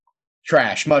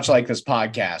Trash, much like this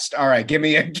podcast. All right, give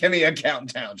me a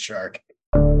countdown, Shark.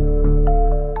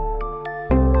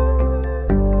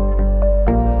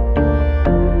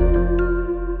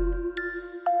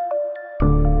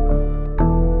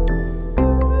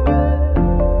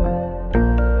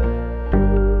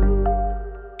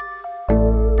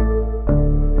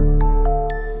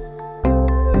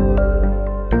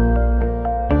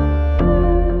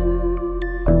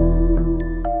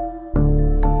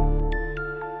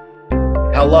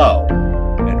 Hello,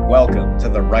 and welcome to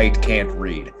The Right Can't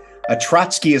Read, a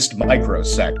Trotskyist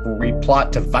microsect where we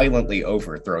plot to violently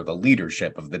overthrow the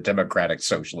leadership of the Democratic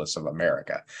Socialists of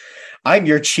America. I'm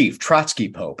your chief Trotsky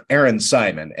Pope, Aaron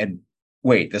Simon, and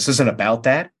wait, this isn't about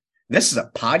that? This is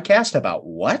a podcast about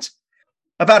what?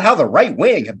 About how the right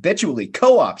wing habitually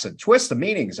co-opts and twists the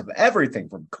meanings of everything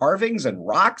from carvings and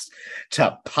rocks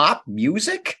to pop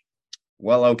music?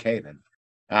 Well, okay then.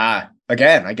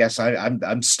 Again, I guess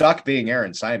I'm stuck being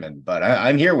Aaron Simon, but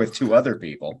I'm here with two other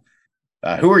people.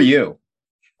 Who are you?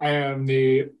 I am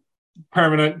the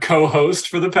permanent co-host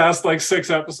for the past 6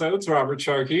 episodes, Robert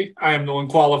Sharkey. I am the one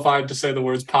qualified to say the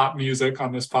words pop music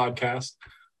on this podcast.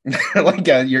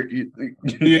 You're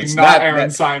being not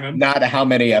Aaron Simon. Not how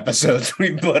many episodes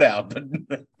we put out,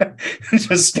 but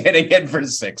just standing in for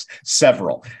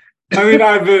several. I mean,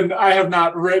 I have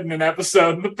not written an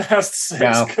episode in the past 6.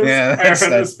 No, yeah,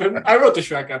 I wrote the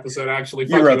Shrek episode, actually.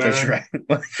 You wrote the Shrek.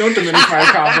 Don't diminish my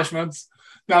accomplishments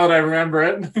now that I remember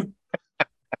it.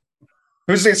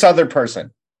 Who's this other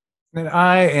person? And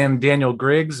I am Daniel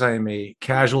Griggs. I am a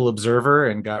casual observer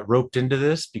and got roped into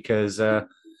this because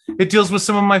it deals with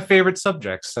some of my favorite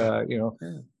subjects,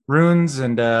 runes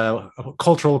and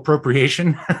cultural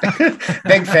appropriation.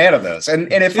 Big fan of those. And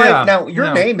if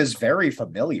your name is very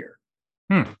familiar.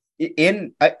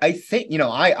 I think,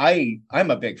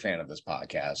 I'm a big fan of this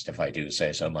podcast, if I do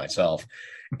say so myself.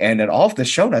 And in all of the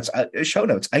show notes,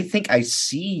 I think I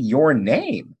see your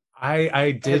name.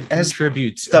 I did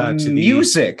contribute to the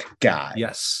music guy.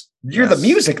 Yes. You're the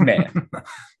music man.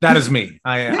 That is me.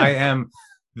 I am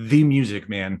the music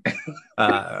man.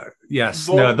 Yes.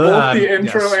 Both the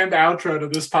intro and outro to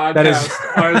this podcast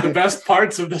are the best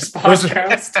parts of this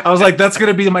podcast. I was like, that's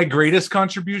going to be my greatest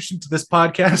contribution to this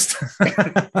podcast.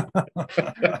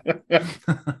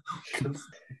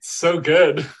 So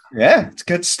good. Yeah, it's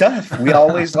good stuff. We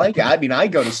always like it. I mean, I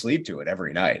go to sleep to it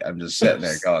every night. I'm just sitting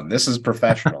there going, this is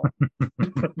professional.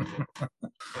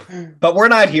 But we're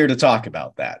not here to talk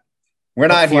about that. We're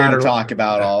not here to talk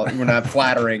about we're not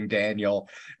flattering Daniel.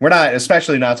 We're not,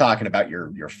 especially not talking about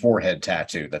your forehead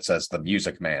tattoo that says the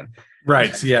music man.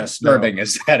 Right. Yes. Disturbing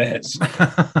as that is.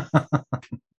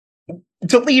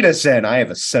 To lead us in, I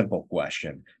have a simple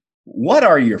question. What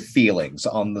are your feelings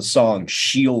on the song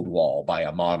Shield Wall by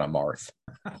Amon Amarth?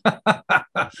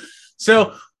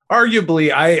 So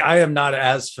arguably, I am not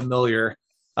as familiar,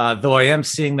 though I am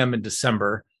seeing them in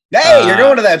December. Hey, you're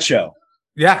going to that show.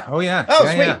 Yeah. Oh, yeah. Oh,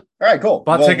 yeah, sweet. Yeah. All right, cool.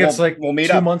 Bought tickets we'll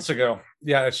meet 2 up. months ago.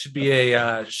 Yeah, it should be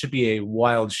a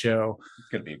wild show. It's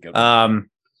gonna be a good one.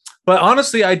 But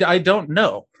honestly, I don't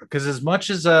know, because as much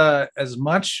as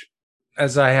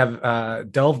I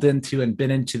have delved into and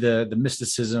been into the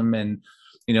mysticism and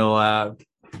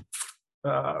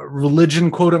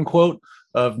religion, quote unquote,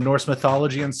 of Norse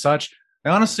mythology and such, I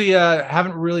honestly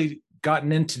haven't really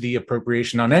gotten into the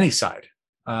appropriation on any side.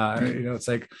 It's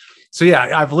like. So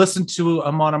yeah, I've listened to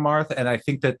Amon Amarth, and I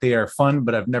think that they are fun,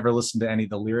 but I've never listened to any of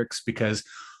the lyrics because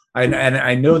I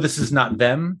know this is not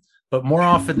them, but more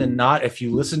often than not, if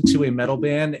you listen to a metal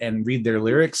band and read their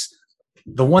lyrics,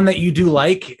 the one that you do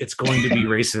like, it's going to be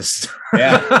racist.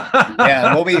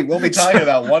 Yeah. We'll be talking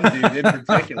about one dude in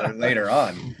particular later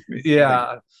on.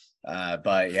 Yeah.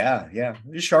 But yeah.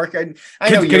 Shark, I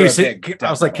know you're a big.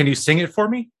 I was like, can you sing it for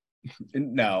me?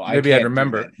 No, maybe I'd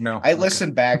remember. No, I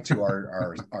listened back to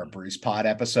our Bruce Pod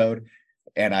episode,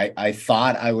 and I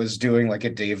thought I was doing like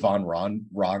a Dave Von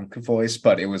Ronk voice,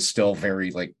 but it was still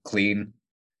very clean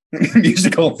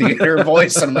musical theater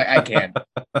voice. And I'm like,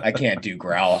 I can't do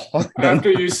growl. After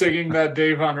you singing that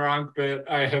Dave Von Ronk bit,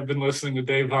 I have been listening to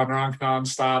Dave Von Ronk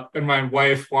nonstop, and my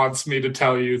wife wants me to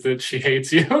tell you that she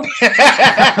hates you.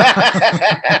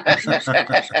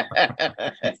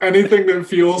 Anything that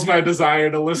fuels my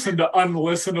desire to listen to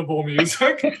unlistenable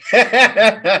music.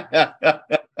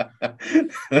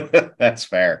 That's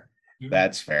fair.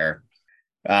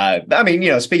 I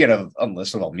mean, speaking of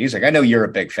unlistenable music, I know you're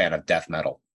a big fan of death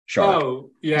metal. Shark.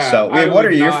 Oh, yeah. So what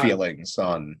are your feelings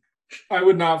on? I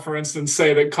would not, for instance,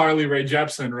 say that Carly Rae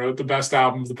Jepsen wrote the best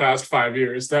album of the past 5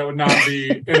 years. That would not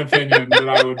be an opinion that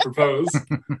I would propose.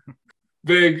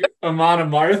 Big Amon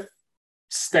Amarth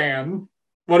stan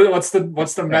What's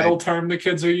the metal term the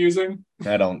kids are using?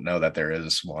 I don't know that there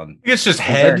is one. It's just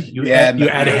head. You add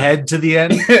head to the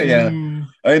end. Yeah.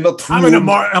 I'm on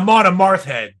a Marth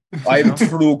head. I'm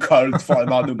true cult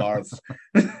from Mars.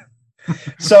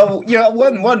 So,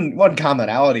 one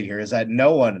commonality here is that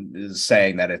no one is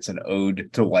saying that it's an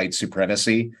ode to white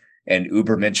supremacy and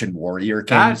Ubermensch warrior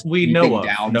kings that we know of.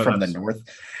 down from the north.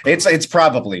 It's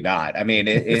probably not. I mean,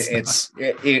 it's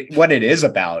what it is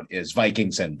about is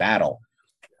Vikings in battle.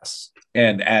 Yes.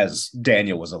 And as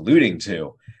Daniel was alluding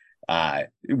to,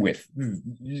 with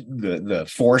the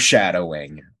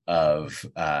foreshadowing of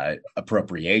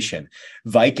appropriation,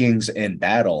 Vikings in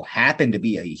battle happen to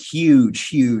be a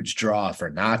huge draw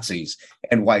for Nazis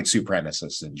and white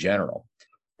supremacists in general.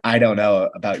 I don't know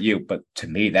about you, but to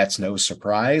me, that's no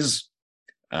surprise.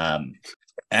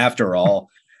 After all,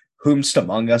 whomst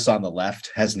among us on the left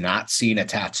has not seen a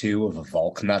tattoo of a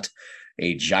Volknut,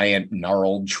 a giant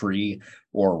gnarled tree,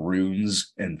 or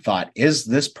runes, and thought, is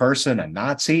this person a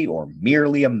Nazi or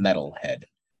merely a metalhead?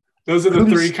 Those are the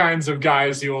three kinds of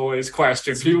guys you always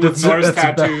question. People with Norse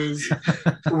tattoos,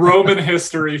 Roman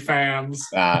history fans,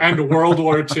 and World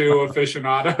War II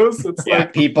aficionados. It's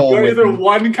like people you're either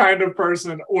one kind of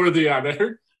person or the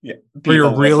other. Yeah, but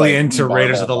you're really into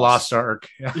Raiders of the Lost Ark.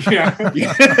 Yeah.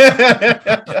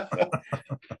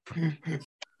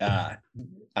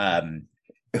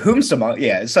 Whomst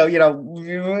among, so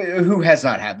who has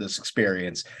not had this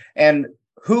experience, and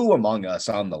who among us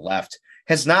on the left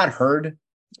has not heard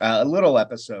a little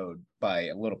episode by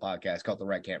a little podcast called The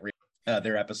Right Can't Read,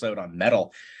 their episode on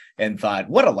metal, and thought,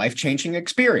 what a life-changing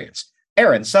experience.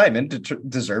 Aaron Simon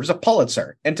deserves a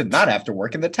Pulitzer and to not have to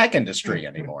work in the tech industry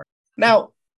anymore. Now,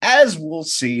 as we'll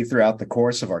see throughout the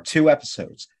course of our two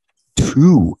episodes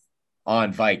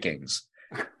on Vikings,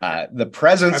 the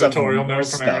presence editorial of note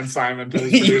from Aaron Simon to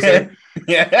his producer.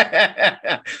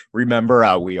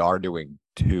 Remember, we are doing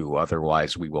 2,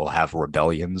 otherwise we will have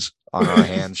rebellions on our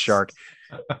hands, Shark.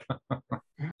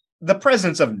 The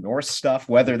presence of Norse stuff,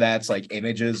 whether that's like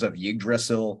images of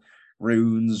Yggdrasil,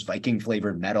 runes, Viking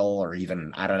flavored metal, or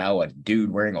even, I don't know, a dude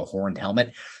wearing a horned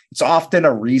helmet, it's often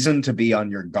a reason to be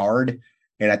on your guard.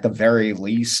 And at the very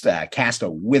least, cast a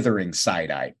withering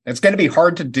side eye. It's going to be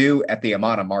hard to do at the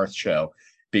Amon Amarth show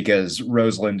because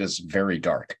Roseland is very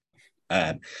dark.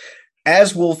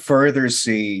 As we'll further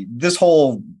see, this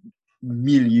whole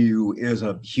milieu is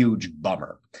a huge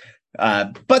bummer.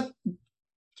 But,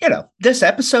 this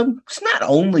episode is not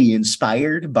only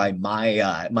inspired by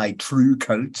my true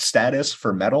cult status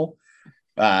for metal.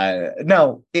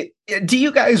 No, do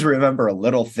you guys remember a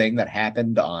little thing that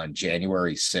happened on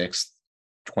January 6th?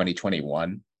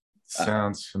 2021.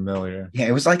 Sounds familiar. Yeah,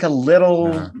 it was like a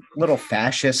little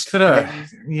fascist.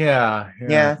 Yeah.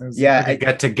 Like a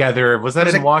get together. Was that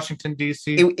in Washington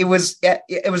D.C.? It was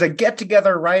a get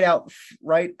together right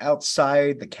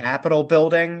outside the Capitol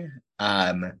building.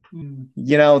 It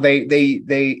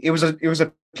was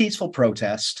a peaceful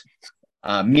protest.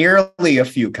 Merely a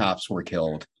few cops were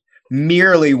killed.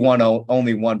 Merely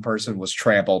only one person was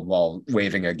trampled while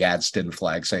waving a Gadsden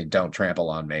flag saying, "Don't trample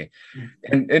on me."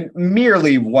 And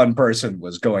merely one person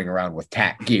was going around with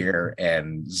tack gear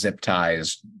and zip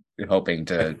ties, hoping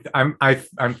to. I'm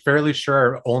fairly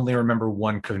sure I only remember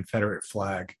one Confederate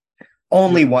flag.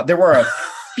 Only one. There were a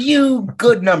few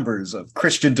good numbers of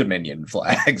Christian Dominion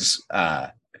flags.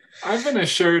 I've been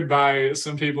assured by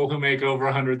some people who make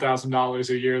over $100,000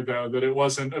 a year, though, that it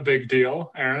wasn't a big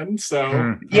deal, Aaron.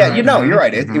 So you're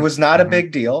right. It was not a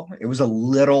big deal. It was a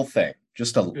little thing,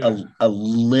 just a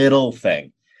little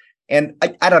thing. And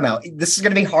I don't know. This is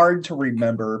going to be hard to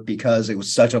remember because it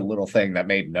was such a little thing that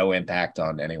made no impact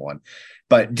on anyone.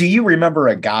 But do you remember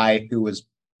a guy who was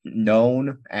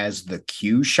known as the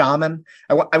Q shaman?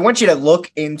 I want you to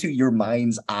look into your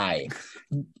mind's eye.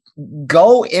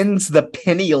 Go into the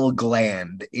pineal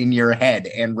gland in your head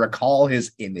and recall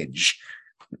his image.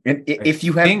 And if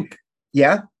you have,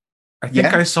 I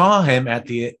think I saw him at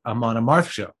the Amon Amarth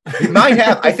show. You might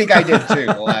have. I think I did too.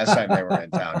 The last time they were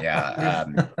in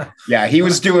town. He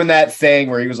was doing that thing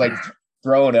where he was like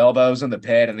throwing elbows in the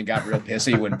pit, and then got real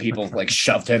pissy when people like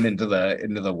shoved him into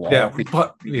the wall.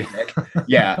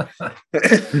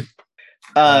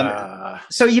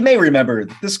 So you may remember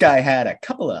this guy had a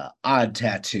couple of odd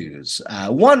tattoos.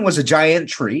 One was a giant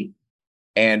tree,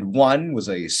 and one was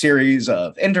a series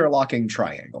of interlocking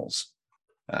triangles.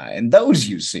 And those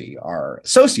you see are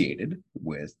associated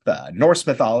with Norse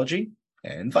mythology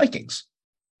and Vikings.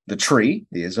 The tree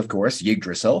is, of course,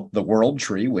 Yggdrasil, the world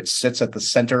tree, which sits at the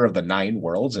center of the 9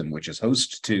 worlds and which is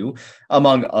host to,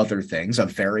 among other things, a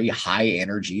very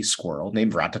high-energy squirrel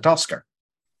named Ratatoskr.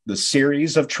 The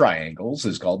series of triangles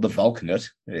is called the Volknut.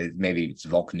 Maybe it's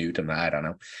Volknut, I don't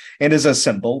know. And is a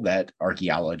symbol that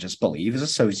archaeologists believe is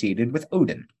associated with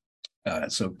Odin.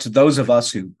 So to those of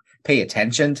us who pay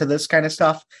attention to this kind of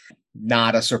stuff,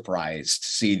 not a surprise to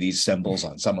see these symbols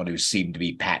on someone who seemed to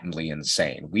be patently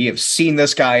insane. We have seen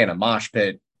this guy in a mosh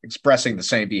pit expressing the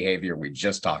same behavior we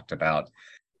just talked about.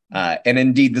 And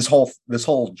indeed, this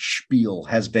whole spiel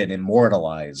has been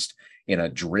immortalized in a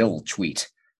drill tweet,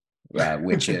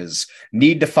 which is,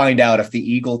 need to find out if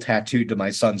the eagle tattooed to my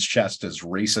son's chest is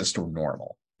racist or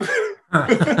normal.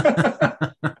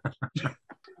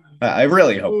 I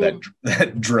really hope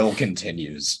that drill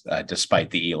continues,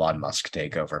 despite the Elon Musk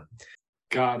takeover.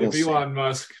 God, if Elon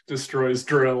Musk destroys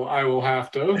drill, I will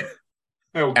have to.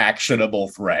 Actionable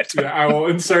threat. Yeah, I will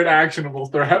insert actionable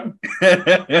threat.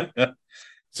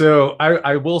 So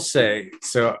I will say,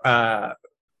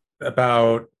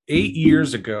 about 8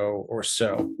 years ago or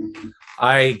so,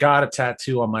 I got a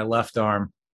tattoo on my left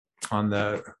arm, on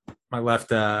my left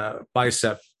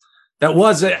bicep. That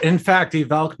was, in fact, a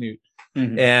Valknut.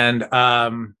 Mm-hmm. And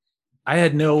I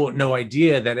had no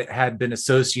idea that it had been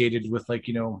associated with, like,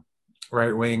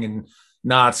 right wing and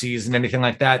Nazis and anything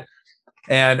like that.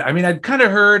 And I mean, I'd kind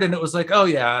of heard, and it was like, oh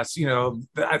yeah,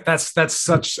 that's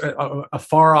such a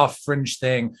far off fringe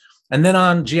thing. And then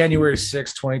on January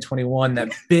 6, 2021,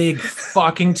 that big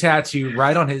fucking tattoo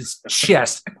right on his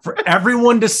chest for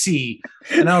everyone to see.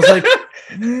 And I was like,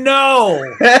 no.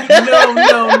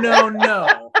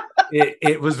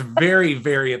 It was very,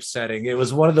 very upsetting. It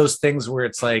was one of those things where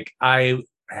it's like, I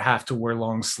have to wear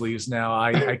long sleeves now.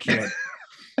 I can't.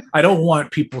 I don't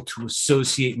want people to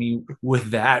associate me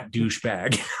with that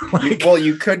douchebag.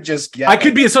 You could just get... I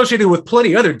could be associated with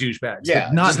plenty other douchebags,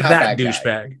 but not that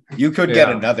douchebag. You could get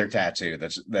another tattoo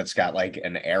that's got like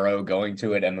an arrow going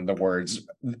to it and then the words,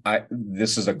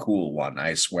 this is a cool one,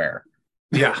 I swear.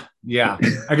 Yeah.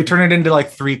 I could turn it into like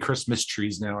 3 Christmas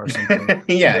trees now or something.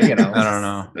 Yeah, I don't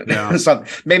know. Yeah.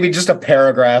 Maybe just a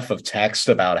paragraph of text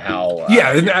about how...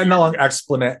 and long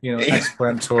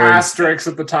explanatory. Asterisks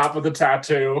at the top of the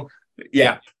tattoo.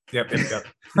 Yeah. Yep.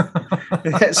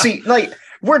 See, like,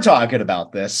 we're talking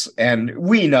about this, and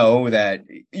we know that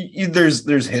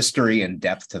there's history and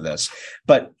depth to this,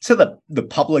 but to the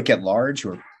public at large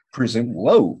who are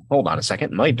whoa, hold on a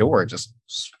second, my door just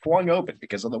swung open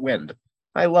because of the wind.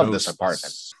 I love this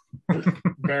apartment.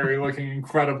 Barry looking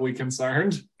incredibly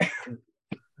concerned.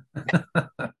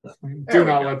 Do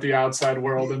not let the outside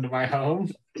world into my home.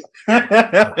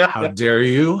 How dare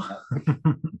you?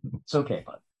 It's okay,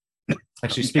 bud.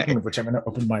 Actually, speaking of which, I'm going to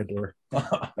open my door.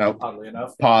 Oddly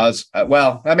enough. Pause.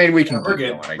 Well, I mean, we can keep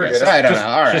going, I guess. I don't know.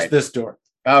 All right. Just this door.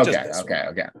 Okay.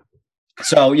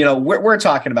 So, we're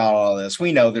talking about all this.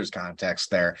 We know there's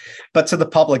context there, but to the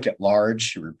public at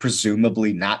large, who are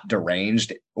presumably not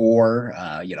deranged or,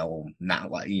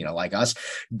 not like us,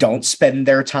 don't spend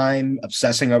their time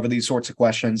obsessing over these sorts of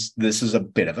questions. This is a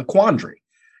bit of a quandary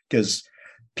because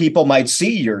people might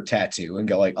see your tattoo and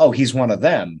go like, oh, he's one of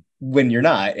them, when you're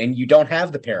not, and you don't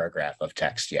have the paragraph of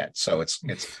text yet. So it's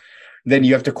then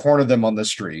you have to corner them on the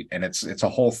street, and it's a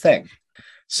whole thing.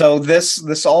 So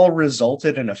this all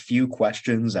resulted in a few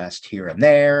questions asked here and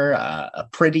there. A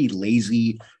pretty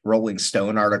lazy Rolling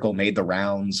Stone article made the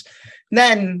rounds. And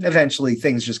then eventually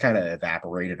things just kind of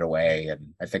evaporated away.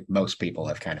 And I think most people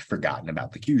have kind of forgotten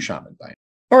about the Q shaman thing.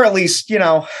 Or at least,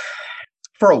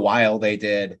 for a while they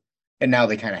did. And now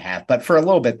they kind of have. But for a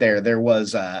little bit there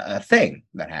was a thing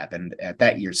that happened at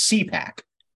that year's CPAC.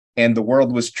 And the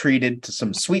world was treated to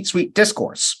some sweet, sweet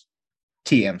discourse.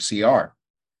 TMCR.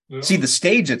 See, the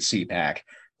stage at CPAC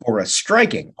bore a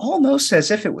striking, almost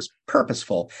as if it was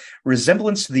purposeful,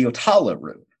 resemblance to the Otala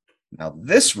rune. Now,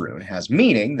 this rune has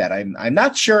meaning that I'm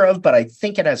not sure of, but I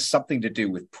think it has something to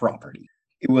do with property.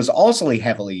 It was also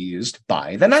heavily used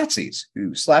by the Nazis,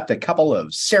 who slapped a couple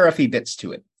of serify bits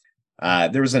to it.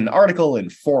 There was an article in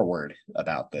Forward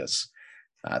about this.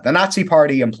 The Nazi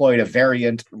Party employed a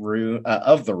variant rune,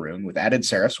 of the rune with added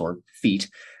serifs, or feet,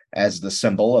 as the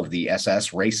symbol of the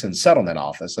SS Race and Settlement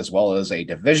Office, as well as a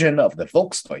division of the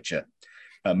Volksdeutsche,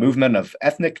 a movement of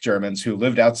ethnic Germans who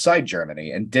lived outside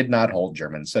Germany and did not hold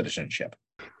German citizenship.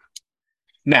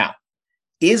 Now,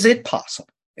 is it possible,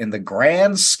 in the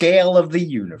grand scale of the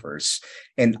universe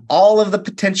and all of the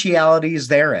potentialities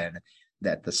therein,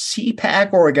 that the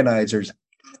CPAC organizers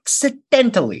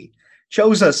accidentally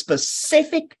chose a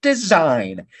specific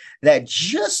design that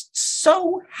just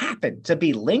so happened to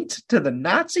be linked to the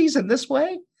Nazis in this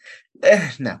way?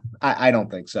 No, I don't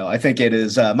think so. I think it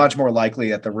is much more likely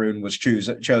that the rune was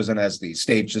chosen as the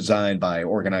stage design by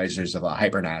organizers of a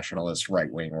hyper-nationalist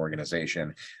right-wing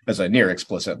organization as a near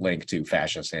explicit link to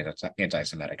fascist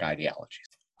anti-Semitic ideologies.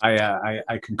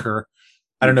 I concur.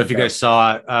 I don't know if you guys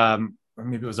saw it.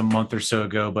 Maybe it was a month or so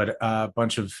ago, but a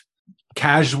bunch of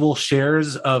casual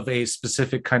shares of a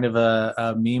specific kind of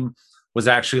a meme was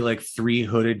actually like 3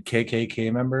 hooded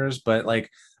KKK members, but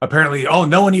like apparently,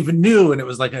 no one even knew. And it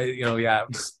was like, well,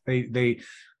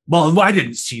 I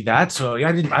didn't see that. So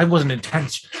I wasn't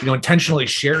intentionally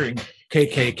sharing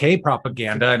KKK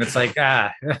propaganda. And it's like,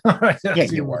 yeah,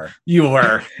 you were. You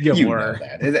were. Know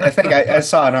that. I think I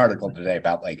saw an article today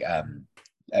about like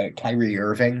Kyrie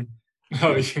Irving.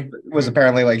 Was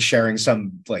apparently like sharing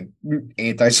some like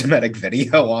anti-Semitic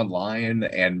video online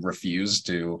and refused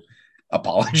to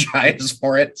apologize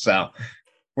for it. So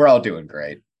we're all doing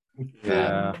great.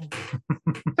 Yeah.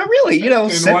 But really, in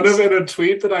a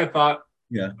tweet that I thought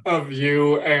of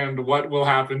you and what will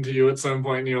happen to you at some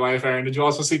point in your life, Aaron, did you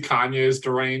also see Kanye's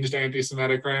deranged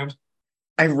anti-Semitic rant?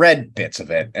 I read bits of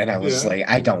it and I was like,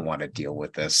 I don't want to deal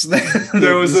with this.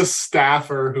 There was a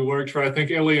staffer who worked for, I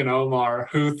think, Ilya and Omar,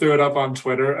 who threw it up on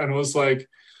Twitter and was like,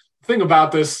 the thing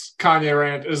about this Kanye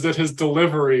rant is that his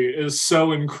delivery is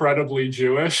so incredibly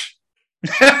Jewish.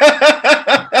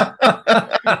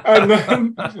 And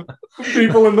then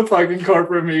people in the fucking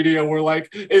corporate media were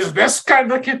like, is this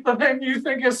kind of the thing you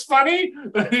think is funny?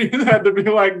 And he had to be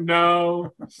like,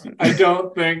 no, I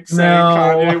don't think saying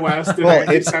Kanye West.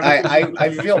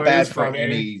 I feel bad for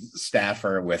any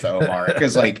staffer with Omar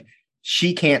because like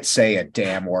she can't say a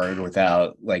damn word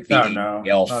without like the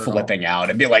ADL flipping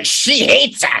out and be like, she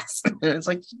hates us. It's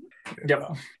like,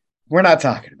 yep. We're not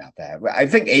talking about that. I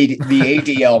think the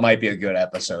ADL might be a good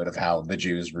episode of how the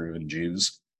Jews ruin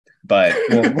Jews, but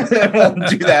we'll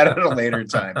do that at a later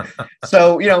time.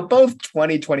 So, both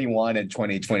 2021 and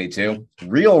 2022,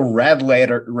 real red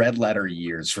letter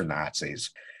years for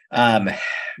Nazis.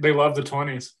 They love the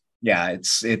 20s. Yeah,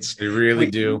 they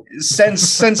really do.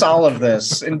 Since all of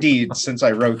this, indeed, since I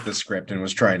wrote the script and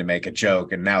was trying to make a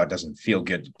joke, and now it doesn't feel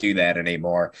good to do that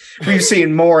anymore. We've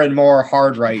seen more and more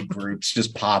hard right groups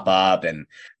just pop up and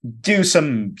do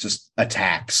some just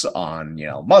attacks on,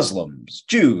 Muslims,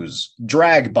 Jews,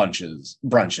 drag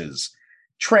brunches,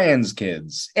 trans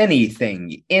kids,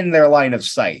 anything in their line of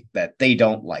sight that they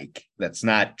don't like. That's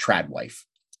not trad life.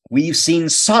 We've seen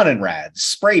Sonnenrads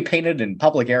spray painted in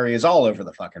public areas all over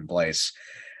the fucking place.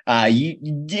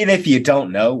 And if you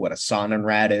don't know what a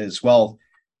Sonnenrad is, well,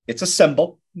 it's a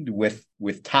symbol with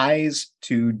ties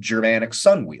to Germanic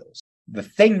sun wheels. The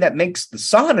thing that makes the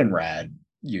Sonnenrad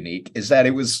unique is that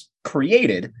it was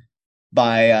created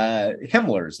by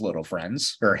Himmler's little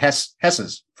friends, or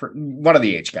Hess's, one of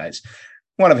the H guys,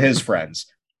 one of his friends.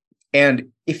 And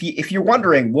if you're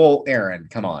wondering, well, Aaron,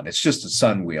 come on, it's just a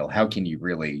sun wheel. How can you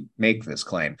really make this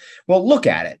claim? Well, look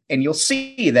at it, and you'll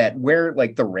see that where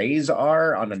like the rays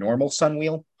are on a normal sun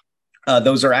wheel,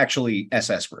 those are actually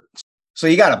SS runes. So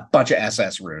you got a bunch of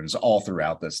SS runes all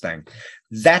throughout this thing.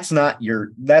 That's not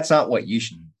what you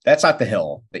should. That's not the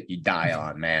hill that you die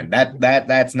on, man.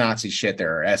 That's Nazi shit.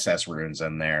 There are SS runes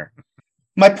in there.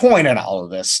 My point in all of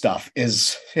this stuff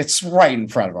is it's right in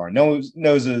front of our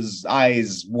noses,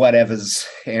 eyes, whatevers,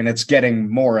 and it's getting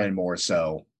more and more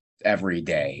so every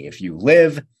day. If you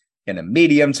live in a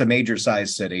medium to major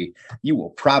size city, you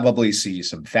will probably see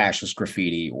some fascist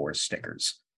graffiti or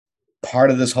stickers. Part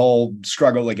of this whole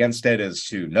struggle against it is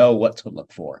to know what to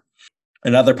look for.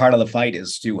 Another part of the fight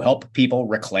is to help people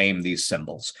reclaim these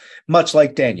symbols, much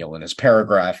like Daniel in his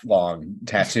paragraph-long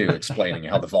tattoo explaining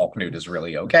how the Volknut is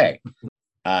really okay.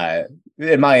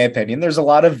 In my opinion, there's a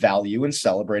lot of value in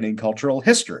celebrating cultural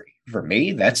history. For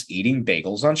me, that's eating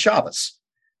bagels on Shabbos.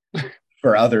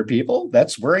 For other people,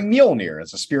 that's wearing Mjolnir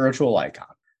as a spiritual icon.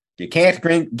 You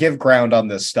can't give ground on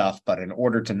this stuff, but in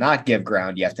order to not give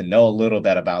ground, you have to know a little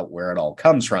bit about where it all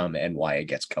comes from and why it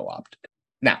gets co-opted.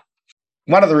 Now,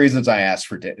 one of the reasons I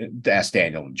asked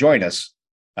Daniel to join us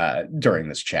during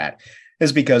this chat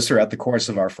is because throughout the course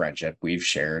of our friendship, we've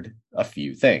shared a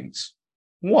few things.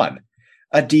 One,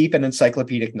 a deep and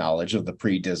encyclopedic knowledge of the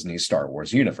pre-Disney Star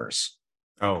Wars universe.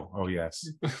 Oh, yes.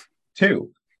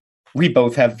 2, we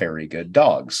both have very good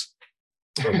dogs.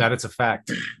 Oh, that is a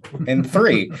fact. And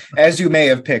 3, as you may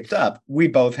have picked up, we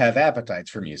both have appetites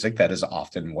for music that is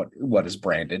often what is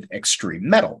branded extreme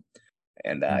metal.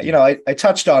 And, I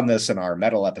touched on this in our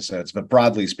metal episodes, but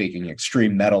broadly speaking,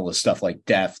 extreme metal is stuff like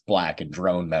death, black, and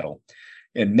drone metal.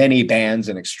 In many bands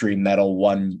in extreme metal,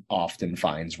 one often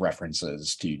finds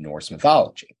references to Norse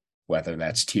mythology, whether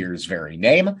that's Tyr's very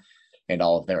name and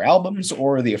all of their albums,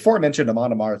 or the aforementioned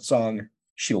Amon Amarth song,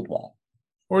 Shield Wall.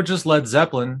 Or just Led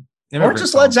Zeppelin.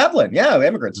 Led Zeppelin. Yeah,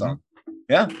 Immigrant Song. Mm-hmm.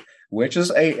 Yeah. Which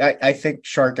is I think,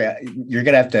 Shark, you're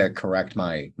gonna have to correct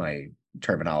my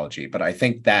terminology, but I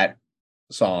think that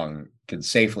song can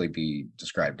safely be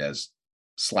described as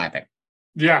slapping.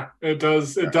 Yeah, it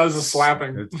does. It does a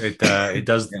slapping. It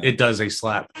does. Yeah. It does a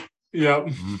slap. Yeah.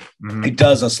 Mm-hmm. It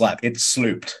does a slap. It's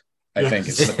slooped. I think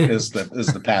is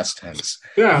the past tense.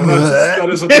 Yeah, that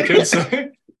is what the kids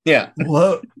say. Yeah.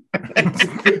 Whoa.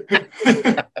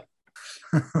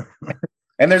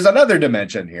 And there's another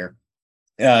dimension here,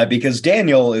 because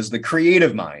Daniel is the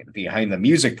creative mind behind the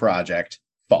music project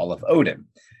Fall of Odin.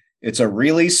 It's a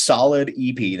really solid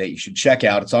EP that you should check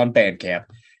out. It's on Bandcamp.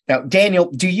 Now,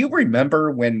 Daniel, do you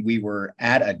remember when we were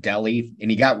at a deli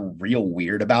and you got real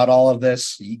weird about all of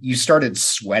this? You started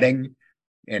sweating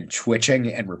and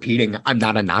twitching and repeating, "I'm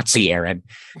not a Nazi, Aaron."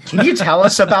 Can you tell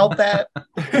us about that?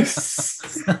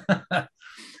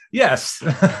 Yes.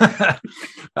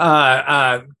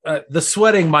 The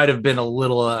sweating might have been a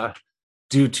little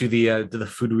due to the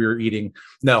food we were eating.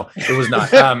 No, it was not.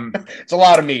 It's a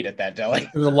lot of meat at that deli.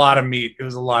 It was a lot of meat.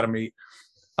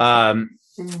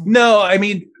 No, I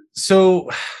mean, so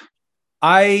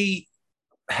I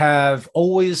have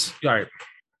always, all right,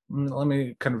 let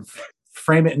me kind of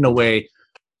frame it in a way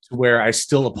to where I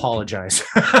still apologize.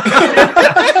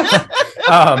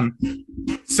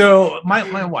 So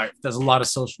my wife does a lot of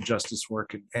social justice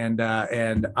work, and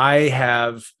I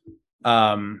have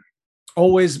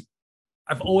always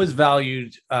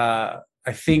valued, I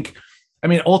think, I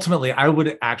mean, ultimately I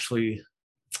would actually,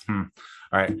 all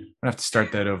right, I'm gonna have to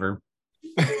start that over.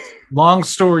 Long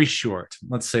story short,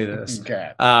 let's say this.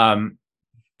 Okay.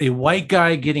 A white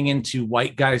guy getting into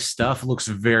white guy stuff looks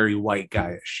very white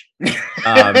guyish.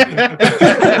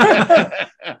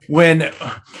 When,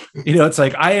 it's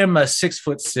like, I am a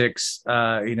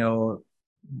 6'6",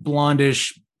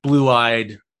 blondish,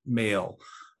 blue-eyed male.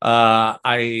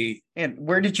 And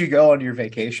where did you go on your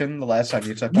vacation the last time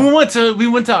you took one? We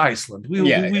went to Iceland. We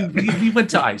went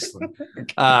to Iceland.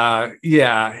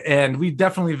 And we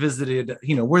definitely visited,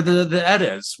 where the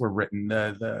Eddas were written,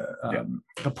 the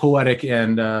poetic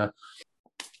and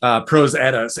prose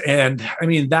Eddas. And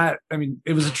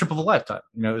it was a trip of a lifetime.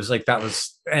 It was like, that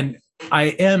was, and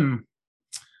I've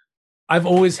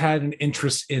always had an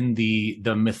interest in the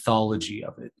mythology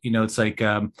of it. It's like,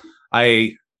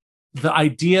 the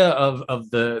idea of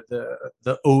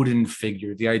the Odin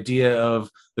figure, the idea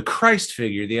of the Christ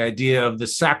figure, the idea of the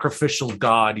sacrificial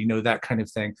God, that kind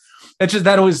of thing.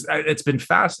 It's been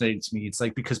fascinating to me. It's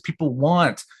like, because people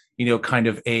want, kind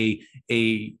of a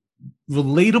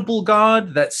relatable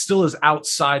God that still is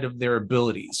outside of their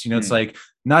abilities. It's like,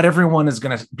 not everyone is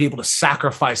going to be able to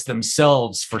sacrifice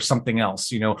themselves for something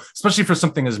else, especially for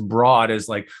something as broad as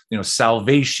like,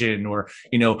 salvation or,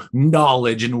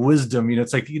 knowledge and wisdom.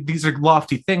 It's like, these are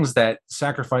lofty things that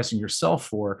sacrificing yourself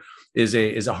for is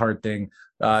a hard thing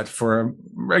for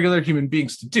regular human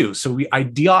beings to do. So we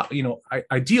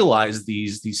idealize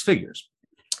these figures,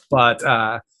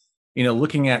 but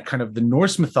looking at kind of the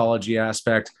Norse mythology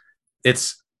aspect,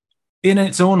 it's in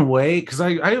its own way, because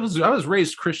I was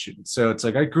raised Christian, so it's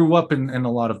like I grew up in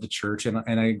a lot of the church, and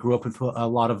I grew up with a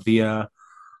lot of the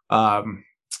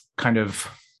kind of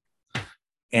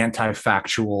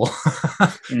anti-factual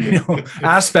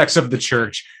aspects of the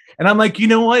church. And I'm like,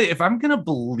 what? If I'm gonna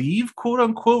believe, quote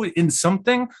unquote, in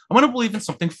something, I want to believe in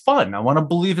something fun. I want to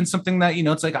believe in something that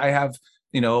it's like I have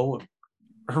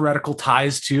heretical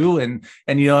ties to, and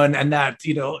that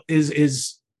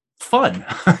is fun.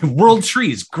 World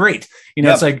trees, great.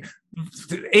 It's like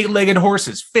 8-legged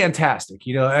horses, fantastic.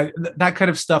 That kind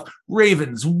of stuff.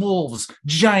 Ravens, wolves,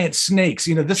 giant snakes.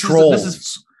 This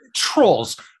is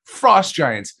trolls, frost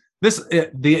giants.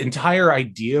 The entire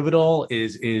idea of it all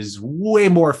is way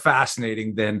more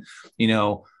fascinating than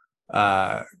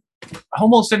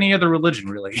almost any other religion,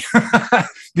 really.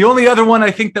 The only other one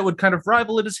I think that would kind of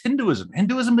rival it is Hinduism.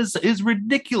 Hinduism is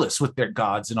ridiculous with their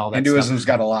gods and all that. Hinduism's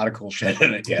got a lot of cool shit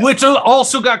in it, which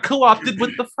also got co-opted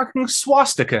with the fucking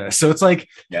swastika. So it's like,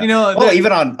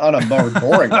 even on a more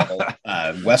boring level,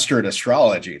 Western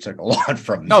astrology took a lot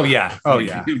from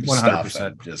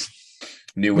 100%, just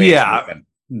new age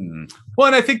movement. Well,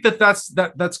 and I think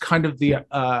that's kind of the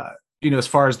as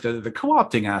far as the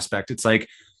co-opting aspect, it's like,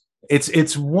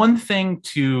 it's one thing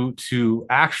to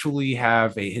actually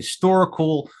have a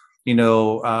historical,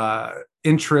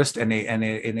 interest and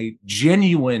a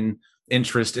genuine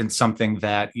interest in something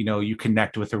that you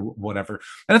connect with or whatever,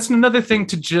 and it's another thing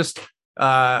to just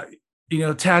tattoo a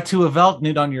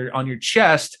Valknut on your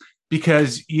chest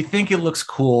because you think it looks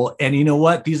cool, and you know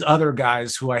what? These other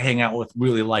guys who I hang out with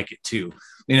really like it too.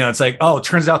 It's like, oh, it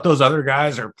turns out those other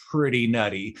guys are pretty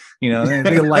nutty.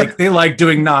 They like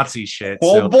doing Nazi shit.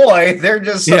 Oh boy, they're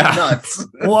just some nuts.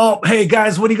 Well, hey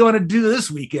guys, what are you going to do this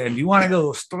weekend? You want to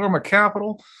go storm a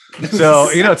Capitol? So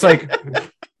it's like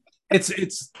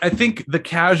it's. I think the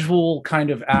casual kind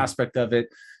of aspect of it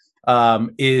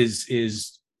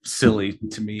is silly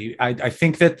to me. I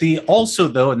think that also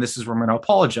though, and this is where I'm going to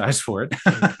apologize for it.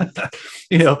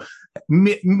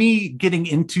 Me getting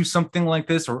into something like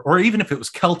this, or even if it was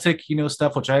Celtic,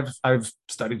 stuff, which I've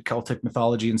studied Celtic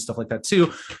mythology and stuff like that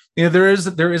too. There is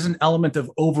an element of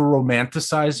over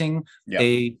romanticizing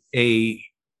a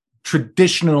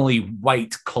traditionally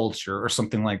white culture or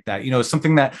something like that.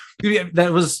 Something that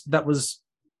was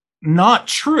not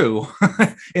true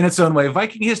in its own way.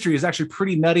 Viking history is actually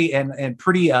pretty nutty and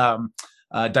pretty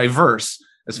diverse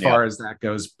as far as that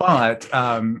goes. But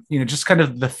just kind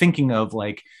of the thinking of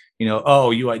like,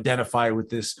 you identify with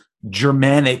this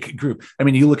Germanic group. I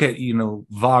mean, you look at,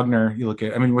 Wagner,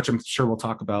 which I'm sure we'll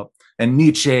talk about, and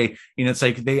Nietzsche, it's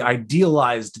like they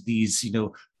idealized these,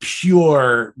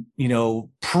 pure,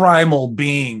 primal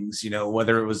beings,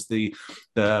 whether it was the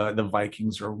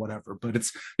Vikings or whatever. But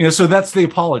it's, so that's the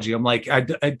apology. I'm like, I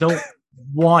don't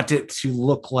want it to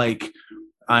look like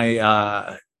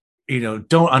I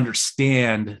don't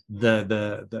understand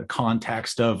the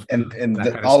context of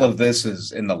all of this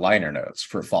is in the liner notes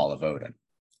for Fall of Odin.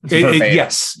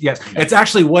 Yes. It's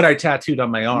actually what I tattooed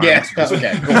on my arm. Yeah.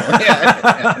 Okay. Cool.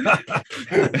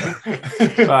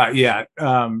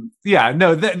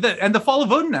 No. And the Fall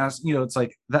of Odin, it's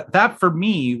like that for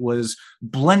me was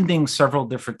blending several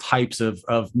different types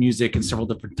of music and several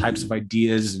different types of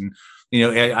ideas, and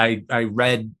I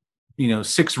read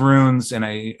 6 runes, and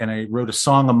I wrote a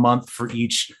song a month for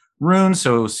each rune.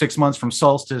 So 6 months from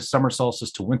solstice, summer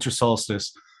solstice to winter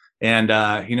solstice. And,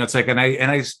 it's like, and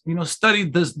I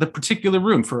studied the particular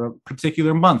rune for a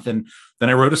particular month. And then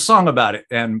I wrote a song about it.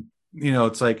 And,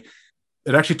 it's like,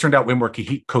 it actually turned out way more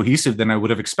cohesive than I would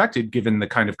have expected, given the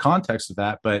kind of context of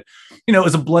that. But, it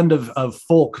was a blend of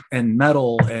folk and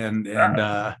metal and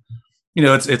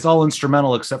it's all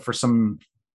instrumental except for some,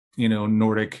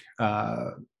 Nordic,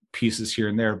 pieces here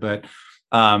and there, but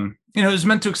it was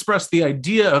meant to express the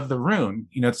idea of the rune.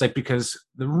 It's like, because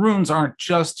the runes aren't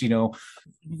just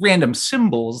random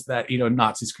symbols that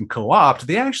Nazis can co-opt.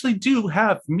 They actually do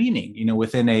have meaning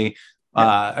within a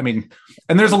and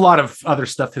there's a lot of other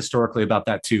stuff historically about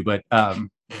that too, but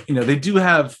they do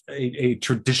have a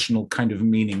traditional kind of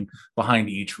meaning behind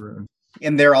each rune.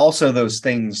 And there are also those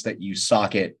things that you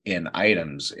socket in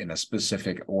items in a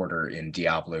specific order in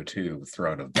Diablo 2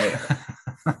 Throne of Baal,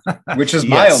 which is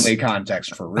my only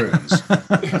context for runes.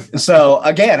 So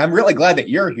again, I'm really glad that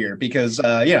you're here because,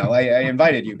 I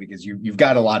invited you because you've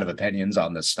got a lot of opinions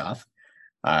on this stuff.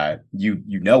 You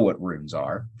know what runes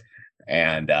are.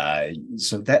 And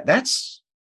so that's,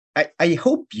 I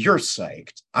hope you're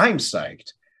psyched. I'm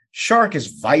psyched. Shark is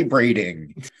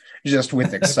vibrating just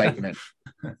with excitement.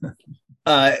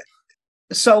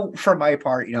 So for my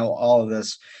part, all of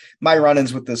this, my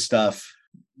run-ins with this stuff,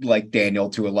 like Daniel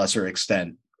to a lesser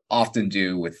extent, often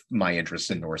do with my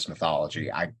interest in Norse mythology.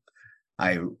 I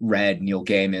read Neil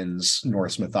Gaiman's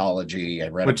Norse mythology. I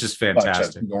read which is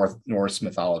fantastic Norse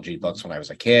mythology books when I was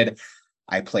a kid.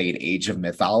 I played Age of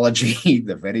Mythology,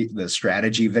 the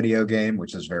strategy video game,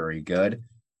 which is very good.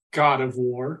 God of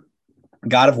War.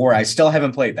 I still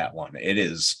haven't played that one. It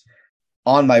is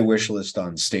on my wish list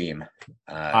on Steam.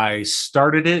 I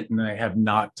started it and I have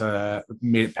not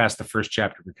made it past the first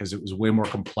chapter because it was way more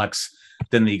complex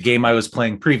than the game I was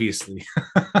playing previously.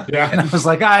 Yeah, and I was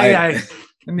like, I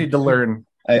need to learn.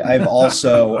 I've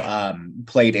also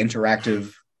played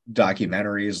interactive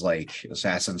documentaries like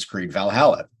Assassin's Creed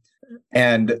Valhalla.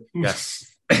 And yes,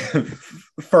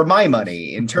 for my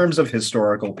money, in terms of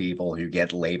historical people who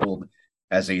get labeled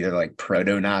as either like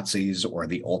proto-Nazis or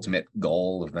the ultimate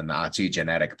goal of the Nazi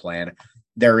genetic plan,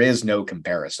 there is no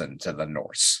comparison to the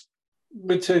Norse.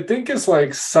 Which I think is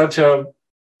like such a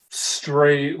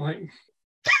straight, like,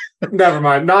 never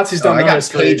mind. Nazis don't know how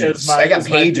straight is. I got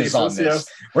pages on this. Yes.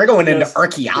 We're going into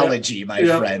archaeology, my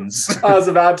friends. I was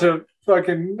about to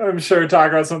I'm sure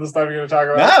talk about some of the stuff you're going to talk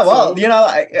about. Yeah, well,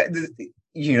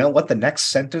 you know what the next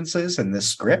sentence is in this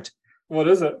script? What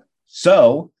is it?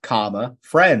 So,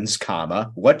 friends,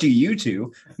 what do you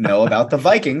two know about the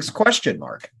Vikings? ?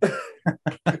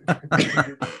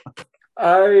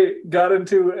 I got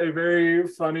into a very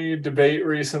funny debate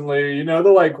recently. The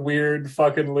like weird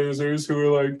fucking losers who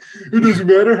are like, it doesn't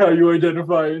matter how you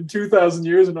identify. In 2,000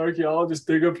 years, an archaeologist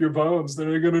dig up your bones. They're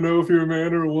not going to know if you're a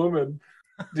man or a woman.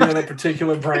 Do you know that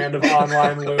particular brand of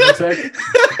online lunatic?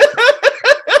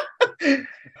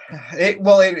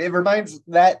 It reminds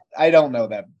that I don't know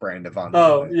that brand of online.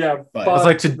 Oh yeah, but I was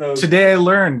like today I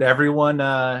learned everyone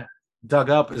dug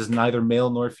up is neither male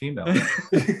nor female.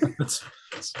 That's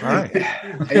all right.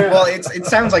 Well, it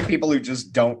sounds like people who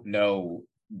just don't know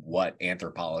what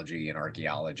anthropology and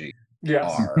archaeology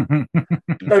are. And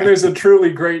there's a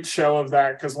truly great show of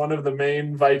that because one of the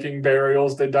main Viking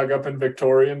burials they dug up in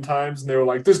Victorian times, and they were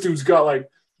like, "This dude's got like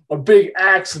a big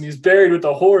axe and he's buried with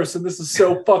a horse, and this is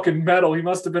so fucking metal. He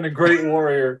must have been a great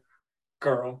warrior."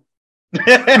 Girl.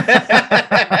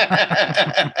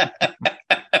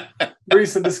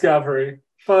 Recent discovery.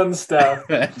 Fun stuff.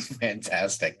 That's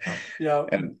fantastic. Yeah.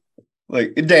 And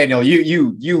like Daniel,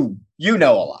 you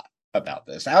know a lot about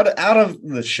this. Out of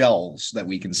the shelves that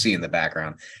we can see in the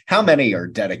background, how many are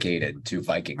dedicated to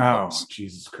Viking books? Oh,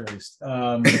 Jesus Christ.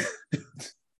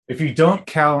 If you don't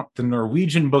count the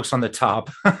Norwegian books on the top,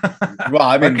 well,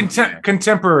 I mean,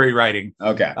 contemporary writing,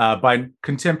 okay, by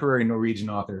contemporary Norwegian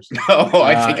authors. Oh,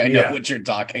 I think I know what you're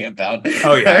talking about.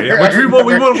 Oh yeah. Which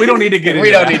we don't need to get into.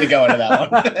 We don't need to go into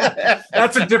that one.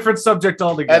 That's a different subject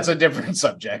altogether. That's a different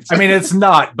subject. I mean, it's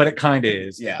not, but it kind of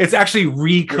is. Yeah, it's actually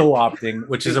re-co-opting,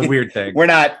 which is a weird thing. We're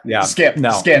not. Yeah, skip.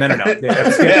 No. Yeah,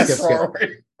 skip.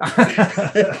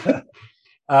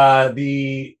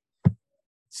 The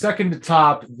second to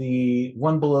top, the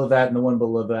one below that and the one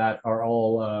below that are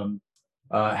all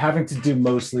having to do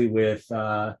mostly with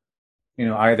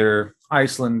either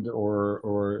Iceland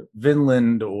or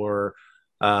Vinland or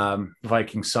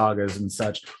Viking sagas and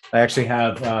such. I actually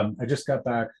have I just got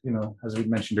back, as we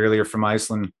mentioned earlier, from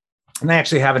Iceland, and I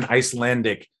actually have an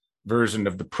Icelandic version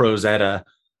of the Prose Edda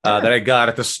that I got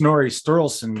at the Snorri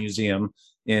Sturluson Museum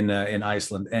in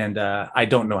Iceland, and I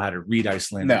don't know how to read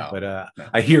Icelandic, but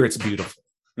I hear it's beautiful.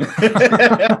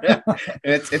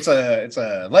 It's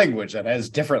a language that has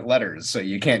different letters, so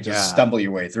you can't just stumble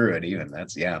your way through it. Even but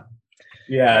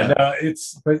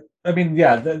I mean,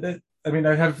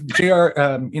 I have J.R.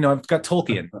 I've got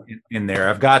Tolkien in there.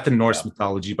 I've got the Norse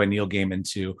mythology by Neil Gaiman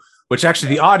too, which actually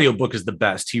the audiobook is the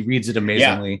best. He reads it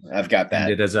amazingly. I've got that.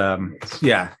 And it is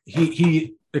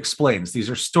he explains these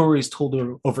are stories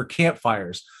told over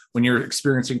campfires when you're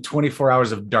experiencing 24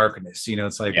 hours of darkness.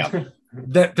 It's like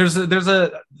that there's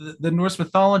the Norse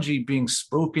mythology being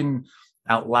spoken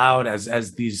out loud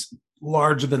as these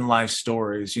larger than life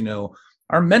stories,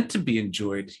 are meant to be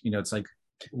enjoyed. It's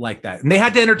like that. And they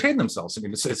had to entertain themselves. I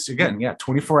mean, it's again,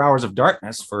 24 hours of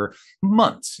darkness for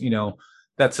months,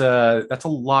 that's a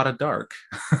lot of dark.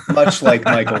 Much like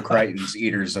Michael Crichton's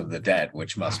Eaters of the Dead,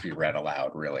 which must be read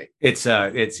aloud, really. It's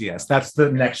yes, that's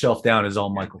the next shelf down is all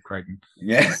Michael Crichton.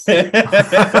 Yeah.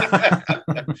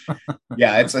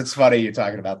 Yeah, it's funny you're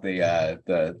talking about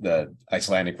the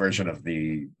Icelandic version of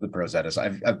the Prose Eddas.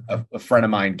 A friend of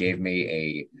mine gave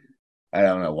me I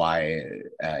don't know why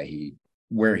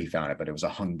where he found it, but it was a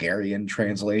Hungarian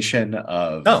translation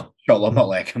of Sholem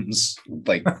Aleichem's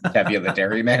like Tevye the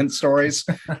Dairyman stories.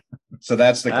 So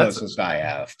that's the closest I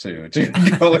have to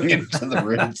going into the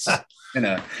roots.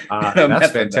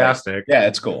 That's fantastic.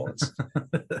 It's cool.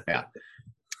 Yeah.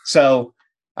 So,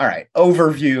 all right,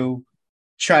 overview.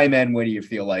 Chime in when you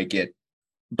feel like it.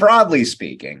 Broadly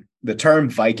speaking, the term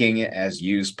Viking, as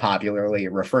used popularly,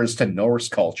 refers to Norse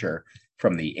culture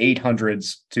from the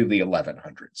 800s to the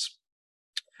 1100s.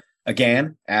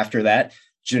 Again, after that,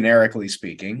 generically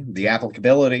speaking, the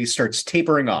applicability starts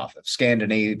tapering off if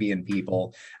Scandinavian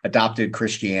people adopted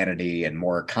Christianity and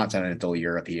more continental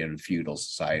European feudal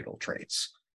societal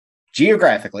traits.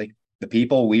 Geographically, the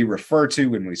people we refer to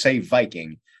when we say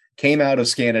Viking came out of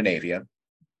Scandinavia,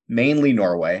 mainly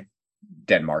Norway,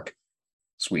 Denmark,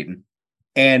 Sweden,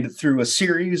 and through a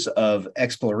series of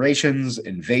explorations,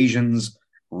 invasions,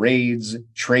 raids,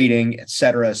 trading,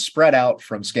 etc., spread out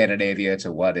from Scandinavia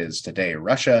to what is today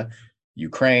Russia,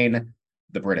 Ukraine,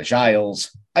 the British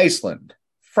Isles, Iceland,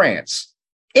 France,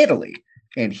 Italy,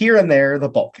 and here and there the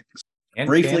Balkans. And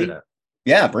briefly,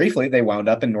 they wound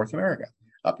up in North America,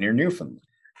 up near Newfoundland.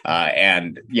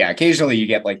 Occasionally you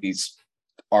get like these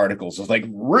articles of like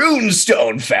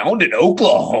runestone found in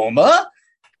Oklahoma,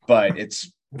 but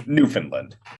it's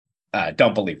Newfoundland.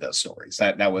 Don't believe those stories.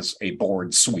 That was a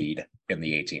bored Swede in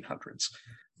the 1800s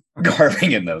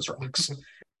carving in those rocks.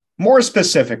 More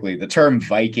specifically, the term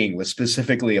Viking was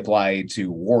specifically applied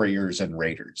to warriors and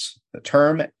raiders. The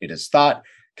term, it is thought,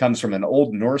 comes from an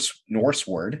old Norse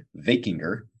word,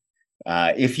 Vikingur.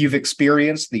 If you've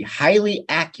experienced the highly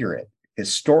accurate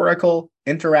historical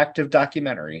interactive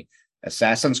documentary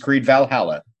Assassin's Creed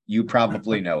Valhalla, you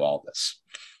probably know all this.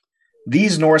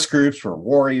 These Norse groups were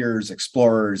warriors,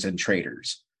 explorers, and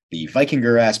traders. The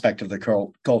Vikinger aspect of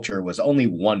the culture was only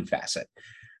one facet.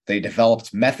 They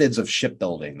developed methods of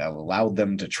shipbuilding that allowed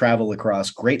them to travel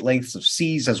across great lengths of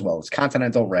seas as well as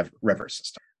continental river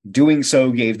systems. Doing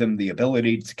so gave them the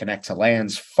ability to connect to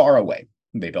lands far away.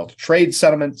 They built a trade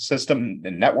settlement system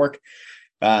and network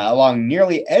along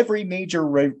nearly every major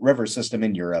river system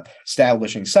in Europe,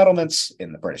 establishing settlements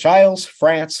in the British Isles,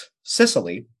 France,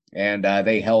 Sicily, and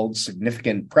they held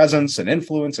significant presence and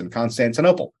influence in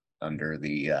Constantinople under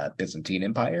the Byzantine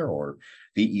Empire or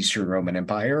the Eastern Roman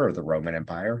Empire or the Roman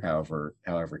Empire,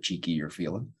 however cheeky you're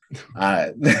feeling.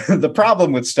 The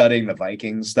problem with studying the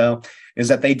Vikings, though, is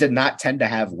that they did not tend to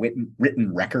have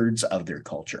written records of their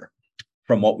culture.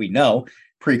 From what we know,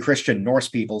 pre-Christian Norse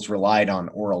peoples relied on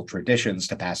oral traditions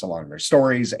to pass along their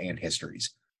stories and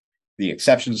histories. The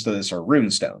exceptions to this are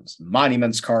runestones,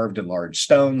 monuments carved in large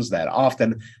stones that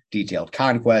often detailed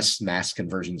conquests, mass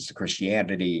conversions to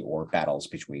Christianity, or battles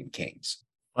between kings.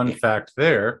 Fun fact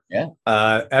there. Yeah.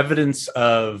 Evidence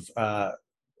of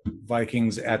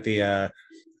Vikings at the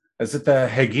is it the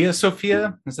Hagia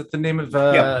Sophia? Is that the name of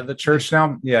the church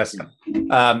now? Yes.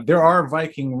 There are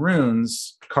Viking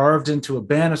runes carved into a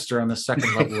banister on the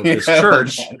second level of this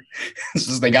church. This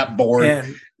is, they got bored.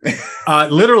 And,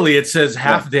 literally, it says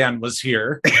Halfdan was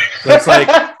here. So it's like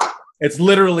it's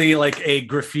literally like a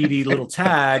graffiti little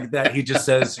tag that he just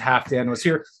says Halfdan was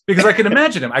here, because I can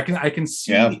imagine him. I can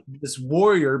see this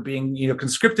warrior being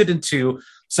conscripted into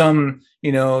some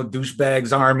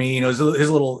douchebag's army. His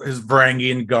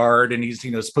Varangian guard, and he's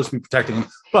supposed to be protecting him.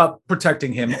 But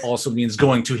protecting him also means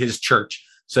going to his church.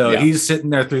 So he's sitting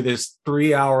there through this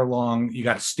 3-hour long, you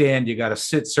got to stand, you got to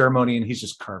sit ceremony, and he's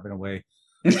just carving away.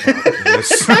 and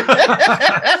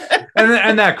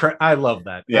that I love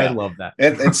that. I love that.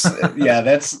 That's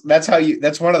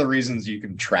one of the reasons you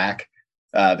can track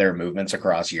their movements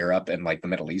across Europe and like the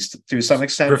Middle East to some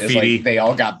extent. Graffiti. Is like they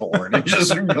all got bored and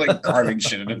just like carving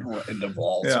shit into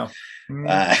walls.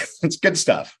 It's good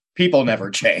stuff. People never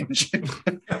change.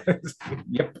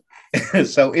 Yep.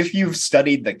 So if you've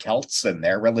studied the Celts and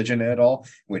their religion at all,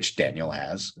 which Daniel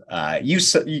has,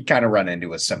 you kind of run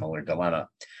into a similar dilemma.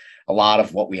 A lot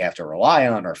of what we have to rely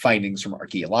on are findings from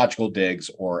archaeological digs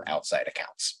or outside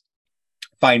accounts.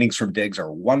 Findings from digs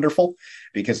are wonderful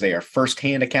because they are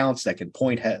firsthand accounts that can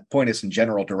point us in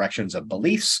general directions of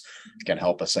beliefs, can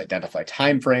help us identify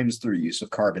timeframes through use of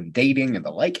carbon dating and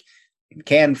the like, and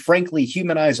can frankly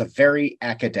humanize a very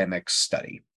academic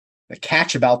study. The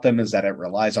catch about them is that it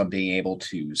relies on being able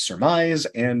to surmise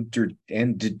and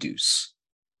deduce.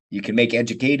 You can make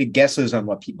educated guesses on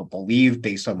what people believe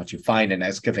based on what you find in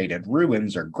excavated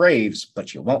ruins or graves,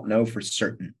 but you won't know for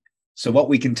certain. So what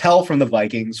we can tell from the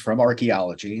Vikings, from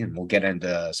archaeology, and we'll get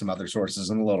into some other sources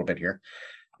in a little bit here,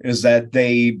 is that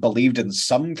they believed in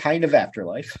some kind of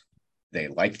afterlife. They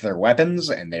liked their weapons,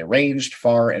 and they ranged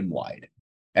far and wide.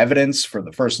 Evidence for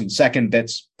the first and second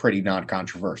bit's pretty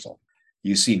non-controversial.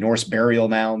 You see Norse burial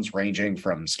mounds ranging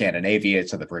from Scandinavia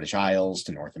to the British Isles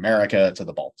to North America to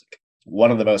the Baltic.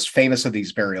 One of the most famous of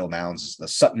these burial mounds is the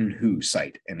Sutton Hoo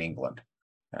site in England.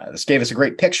 This gave us a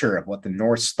great picture of what the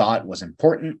Norse thought was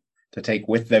important to take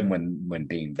with them when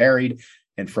being buried,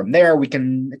 and from there we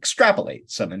can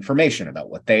extrapolate some information about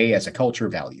what they as a culture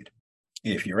valued.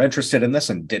 If you're interested in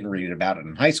this and didn't read about it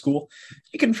in high school,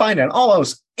 you can find an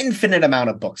almost infinite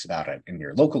amount of books about it in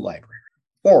your local library.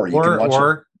 Or you can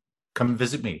watch come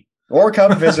visit me. Or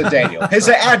come visit Daniel. His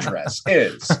address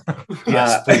is.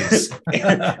 Yes, please.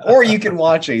 Or you can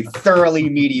watch a thoroughly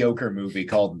mediocre movie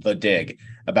called The Dig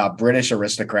about British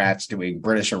aristocrats doing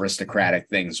British aristocratic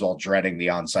things while dreading the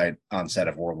onset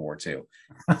of World War II.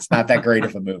 It's not that great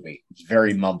of a movie. It's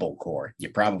very mumblecore. You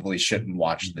probably shouldn't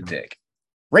watch The Dig.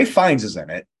 Ralph Fiennes is in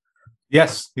it.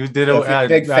 Yes, he did.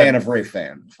 Big fan of Ralph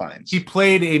Fiennes. He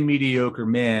played a mediocre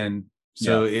man,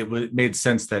 so it made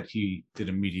sense that he did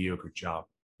a mediocre job.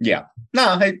 Yeah.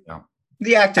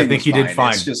 The acting. I think he did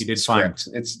fine. It's just he did script.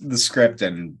 fine. It's the script,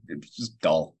 and it's just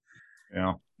dull.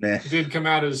 Yeah. He did come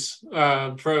out as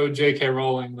pro J.K.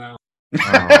 Rowling, though.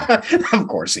 Of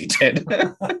course he did.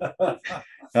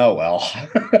 Oh well.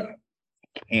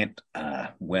 Can't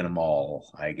win them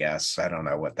all, I guess. I don't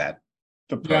know what that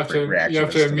appropriate reaction is. You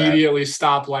have to immediately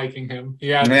stop liking him. He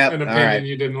had an opinion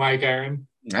you didn't like, Aaron.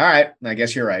 All right. I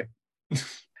guess you're right.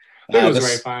 It was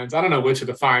Ray Fiennes. I don't know which of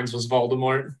the Fiennes was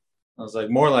Voldemort. I was like,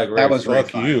 more like Ray. That was Ray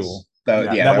Fiennes.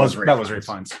 That was Ray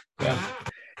Fiennes. Yeah.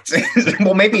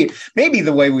 Well, maybe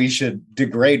the way we should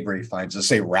degrade Ray Fiennes is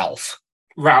say Ralph.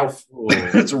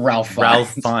 It's Ralph Fiennes.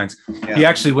 Ralph Fiennes. Yeah. He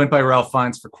actually went by Ralph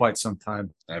Fiennes for quite some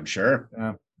time. I'm sure.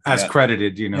 As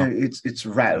credited, It's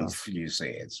Ralph. You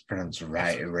say it's pronounced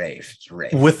Rafe. It's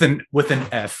Rafe with an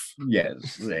F.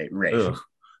 Yes, Rafe.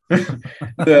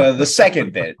 The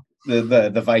second bit,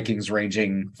 the Vikings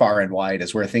ranging far and wide,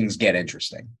 is where things get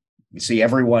interesting. You see,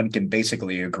 everyone can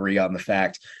basically agree on the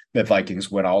fact that Vikings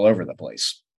went all over the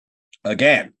place.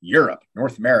 Again, Europe,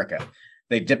 North America,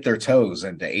 they dipped their toes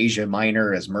into Asia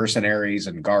Minor as mercenaries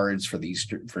and guards for the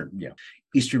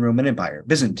Eastern Roman Empire,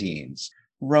 Byzantines,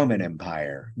 Roman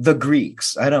Empire, the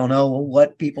Greeks. I don't know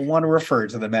what people want to refer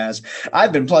to them as.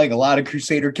 I've been playing a lot of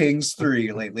Crusader Kings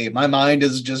 3 lately. My mind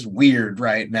is just weird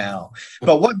right now.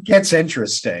 But what gets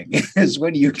interesting is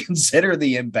when you consider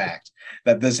the impact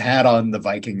that this had on the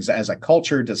Vikings as a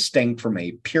culture distinct from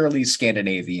a purely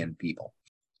Scandinavian people.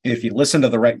 If you listen to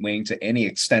the right wing to any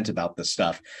extent about this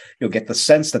stuff, you'll get the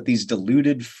sense that these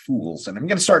deluded fools, and I'm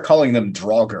going to start calling them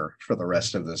Draugr for the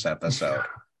rest of this episode,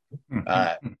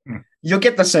 you'll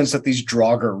get the sense that these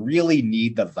Draugr really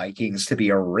need the Vikings to be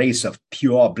a race of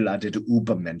pure-blooded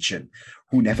Übermenschen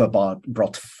who never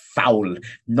brought foul,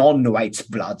 non-white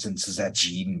bloods into their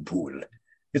gene pool.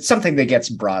 It's something that gets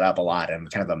brought up a lot in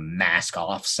kind of a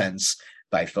mask-off sense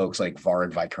by folks like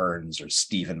Vard Vikernes or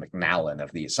Stephen McNallen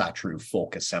of the Asatru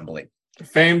Folk Assembly.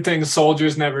 Famed things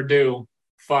soldiers never do.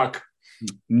 Fuck.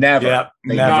 Never. Yep,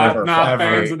 never. Not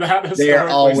fans of that. They are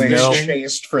always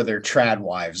chased for their trad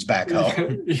wives back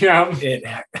home.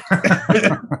 Yeah.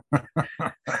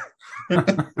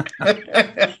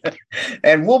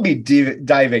 And we'll be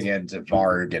diving into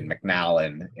Varg and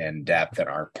McNallen in depth in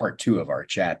our part 2 of our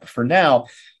chat. But for now,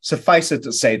 suffice it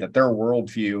to say that their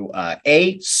worldview,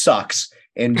 A, sucks,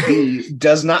 and B,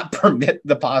 does not permit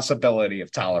the possibility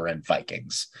of tolerant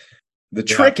Vikings. The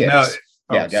trick is...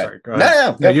 Go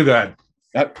ahead. No, you go ahead.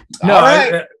 No,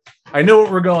 right. I know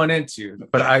what we're going into,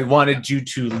 but I wanted you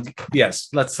to... Yes,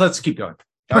 let's keep going.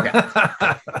 Okay.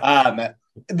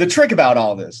 The trick about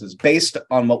all this is based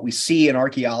on what we see in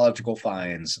archaeological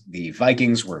finds. The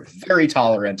Vikings were very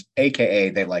tolerant,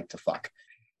 aka they like to fuck.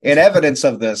 In evidence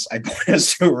of this, I point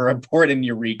us to a report in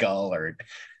Eureka Alert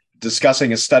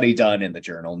discussing a study done in the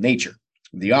journal Nature.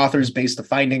 The authors based the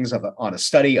findings on a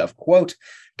study of, quote,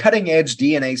 cutting-edge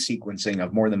DNA sequencing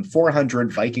of more than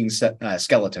 400 Viking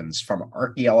skeletons from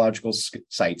archaeological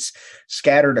sites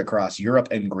scattered across Europe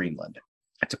and Greenland.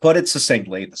 To put it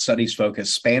succinctly, the study's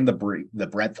focus spanned the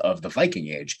breadth of the Viking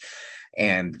Age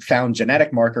and found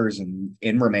genetic markers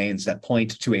in remains that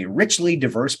point to a richly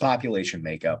diverse population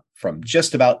makeup from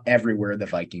just about everywhere the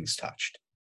Vikings touched.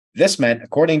 This meant,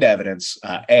 according to evidence,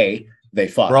 A, they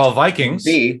fucked. We're all Vikings.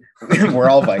 B, we're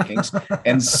all Vikings.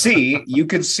 And C, you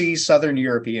could see Southern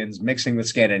Europeans mixing with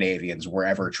Scandinavians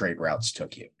wherever trade routes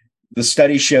took you. The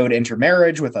study showed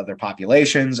intermarriage with other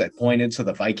populations. It pointed to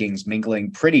the Vikings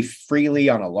mingling pretty freely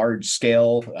on a large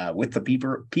scale with the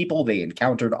people they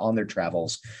encountered on their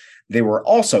travels. They were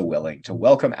also willing to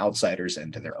welcome outsiders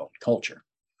into their own culture.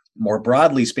 More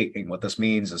broadly speaking, what this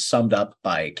means is summed up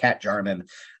by Kat Jarman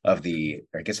of the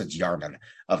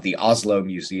Oslo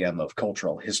Museum of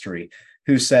Cultural History,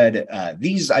 who said,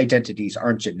 these identities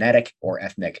aren't genetic or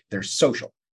ethnic, they're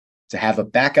social. To have a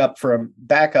backup for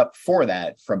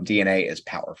that from DNA is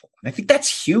powerful. And I think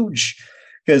that's huge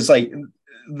because like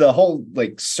the whole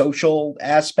like social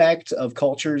aspect of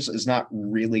cultures is not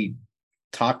really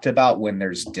talked about when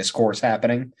there's discourse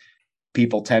happening.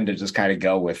 People tend to just kind of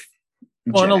go with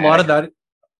and a lot of that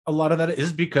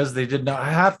is because they did not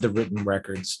have the written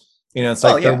records. It's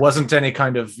like there wasn't any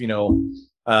kind of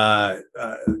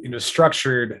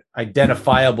structured,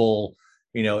 identifiable.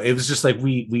 It was just like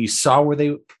we saw where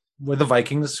the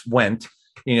Vikings went.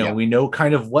 We know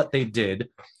kind of what they did,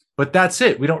 but that's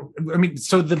it.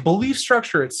 So the belief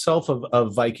structure itself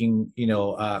of Viking,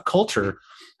 culture,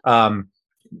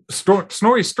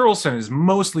 Snorri Sturluson is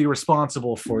mostly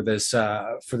responsible for this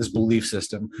belief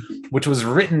system, which was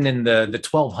written in the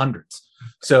 1200s.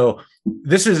 So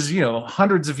this is,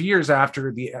 hundreds of years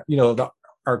after the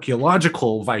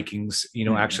archaeological Vikings,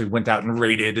 actually went out and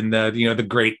raided and the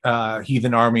great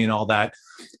heathen army and all that.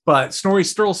 But Snorri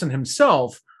Sturluson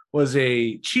himself was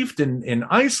a chieftain in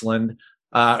Iceland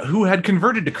who had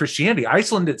converted to Christianity.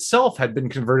 Iceland itself had been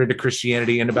converted to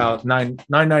Christianity in about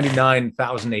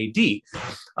 999,000 AD.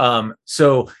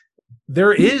 So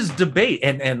there is debate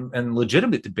and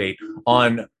legitimate debate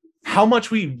on how much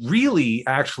we really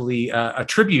actually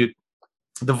attribute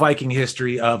the Viking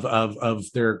history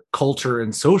of their culture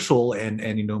and social and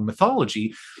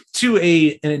mythology to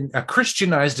a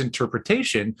Christianized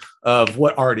interpretation of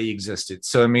what already existed.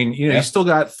 So you still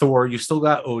got Thor, you still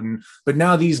got Odin, but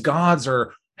now these gods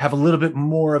have a little bit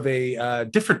more of a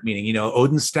different meaning.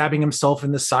 Odin stabbing himself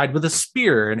in the side with a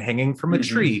spear and hanging from a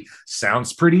tree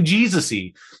sounds pretty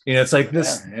Jesus-y. It's like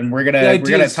this, and we're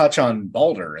gonna touch on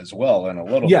Balder as well in a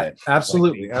little bit.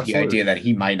 Absolutely, the idea that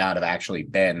he might not have actually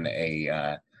been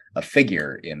a a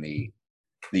figure in the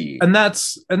and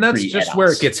that's just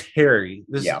where it gets hairy.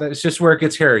 That's just where it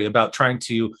gets hairy about trying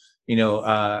to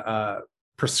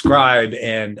prescribe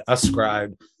and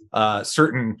ascribe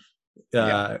certain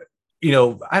I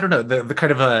don't know, the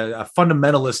kind of a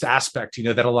fundamentalist aspect,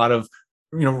 that a lot of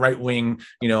right wing,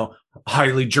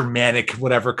 highly Germanic,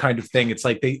 whatever kind of thing. It's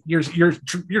like you're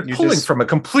pulling from a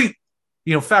complete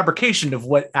fabrication of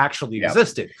what actually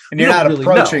existed, and you're not really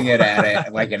approaching it at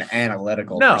it like an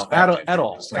analytical at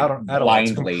all. It's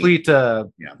complete.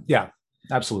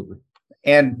 Absolutely.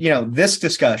 And this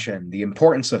discussion, the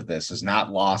importance of this is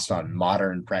not lost on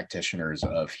modern practitioners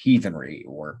of heathenry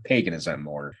or paganism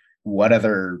or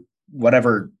whatever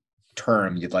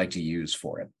term you'd like to use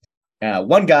for it.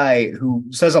 One guy who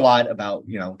says a lot about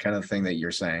kind of thing that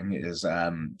you're saying is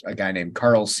a guy named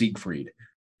Carl Siegfried,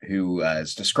 who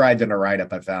is described in a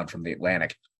write-up I found from The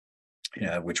Atlantic,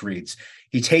 which reads,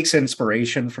 he takes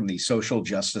inspiration from the social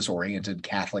justice-oriented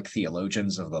Catholic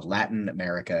theologians of Latin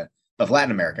America,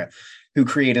 who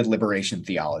created liberation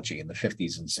theology in the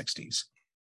 50s and 60s.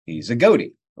 He's a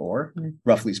Godi, or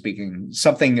roughly speaking,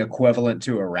 something equivalent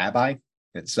to a rabbi.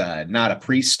 It's not a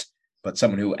priest, but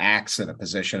someone who acts in a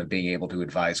position of being able to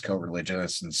advise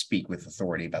co-religionists and speak with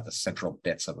authority about the central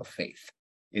bits of a faith.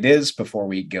 It is, before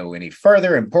we go any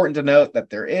further, important to note that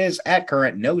there is, at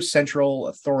current, no central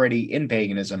authority in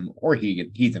paganism or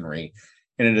heathenry,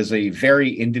 and it is a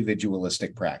very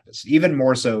individualistic practice, even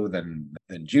more so than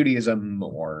Judaism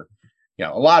or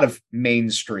a lot of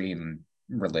mainstream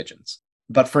religions.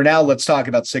 But for now, let's talk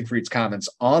about Siegfried's comments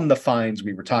on the finds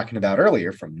we were talking about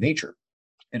earlier from Nature.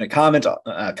 In a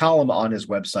column on his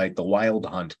website, The Wild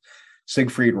Hunt,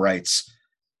 Siegfried writes,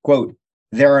 quote,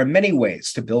 "There are many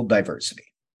ways to build diversity,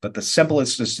 but the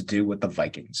simplest is to do what the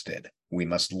Vikings did. We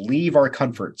must leave our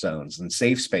comfort zones and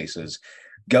safe spaces,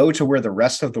 go to where the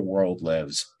rest of the world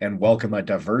lives, and welcome a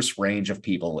diverse range of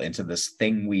people into this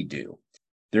thing we do.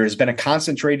 There has been a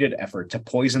concentrated effort to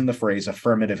poison the phrase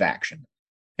affirmative action,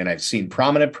 and I've seen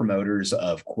prominent promoters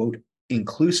of, quote,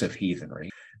 inclusive heathenry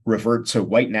revert to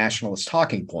white nationalist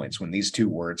talking points when these two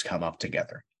words come up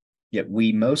together. Yet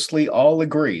we mostly all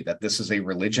agree that this is a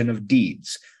religion of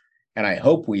deeds, and I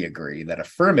hope we agree that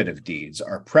affirmative deeds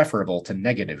are preferable to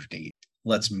negative deeds.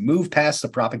 Let's move past the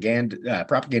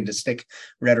propagandistic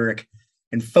rhetoric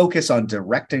and focus on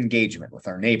direct engagement with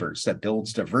our neighbors that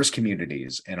builds diverse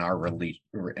communities in our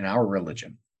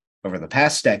religion. Over the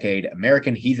past decade,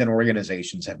 American heathen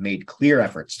organizations have made clear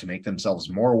efforts to make themselves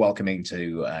more welcoming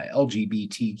to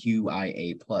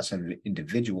LGBTQIA plus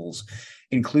individuals,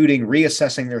 including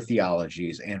reassessing their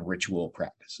theologies and ritual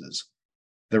practices.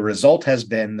 The result has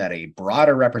been that a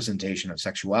broader representation of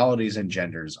sexualities and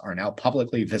genders are now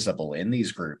publicly visible in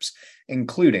these groups,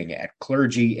 including at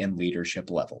clergy and leadership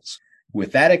levels.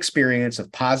 With that experience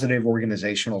of positive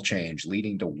organizational change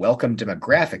leading to welcome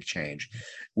demographic change,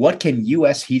 what can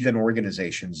U.S. heathen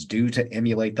organizations do to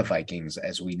emulate the Vikings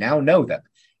as we now know them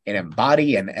and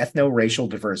embody an ethno-racial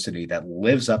diversity that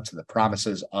lives up to the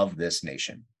promises of this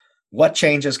nation? What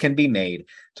changes can be made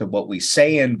to what we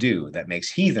say and do that makes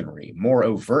heathenry more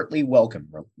overtly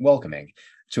welcoming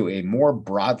to a more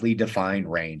broadly defined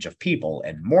range of people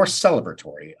and more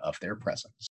celebratory of their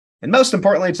presence? And most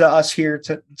importantly to us here,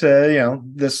 to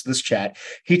this chat,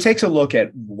 he takes a look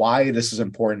at why this is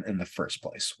important in the first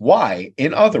place. Why,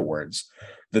 in other words,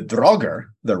 the Draugr,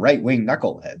 the right-wing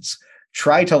knuckleheads,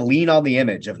 try to lean on the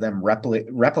image of them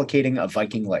replicating a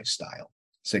Viking lifestyle.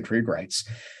 Siegfried writes,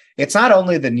 it's not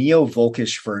only the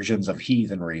neo-Volkish versions of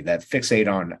heathenry that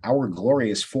fixate on our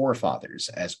glorious forefathers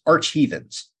as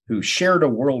arch-heathens who shared a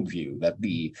worldview that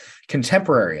the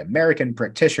contemporary American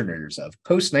practitioners of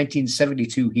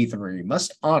post-1972 heathenry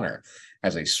must honor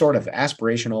as a sort of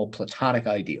aspirational Platonic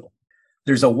ideal.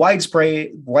 There's a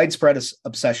widespread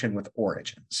obsession with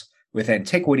origins, with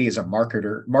antiquity as a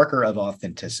marker of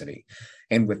authenticity,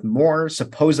 and with more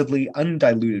supposedly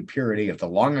undiluted purity of the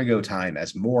long ago time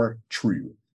as more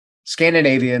true.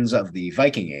 Scandinavians of the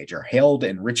Viking Age are hailed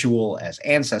in ritual as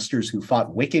ancestors who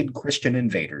fought wicked Christian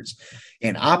invaders,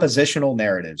 in oppositional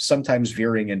narratives sometimes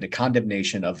veering into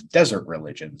condemnation of desert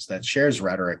religions that shares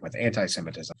rhetoric with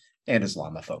anti-Semitism and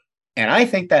Islamophobia. And I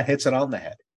think that hits it on the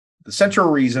head. The central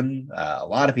reason a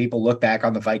lot of people look back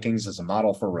on the Vikings as a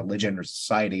model for religion or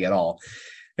society at all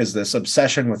is this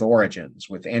obsession with origins,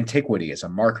 with antiquity as a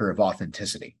marker of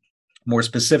authenticity. More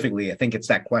specifically, I think it's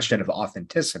that question of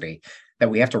authenticity that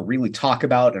we have to really talk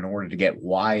about in order to get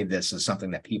why this is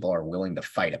something that people are willing to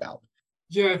fight about.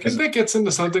 Yeah, I think that gets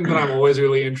into something that I'm always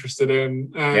really interested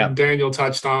in. And Daniel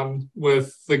touched on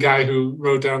with the guy who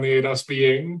wrote down the 8 Us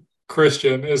being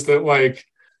Christian, is that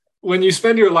when you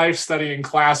spend your life studying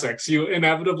classics, you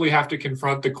inevitably have to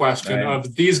confront the question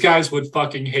of these guys would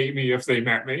fucking hate me if they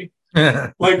met me.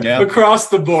 Across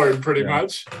the board, pretty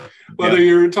much. Whether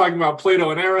you're talking about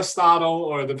Plato and Aristotle,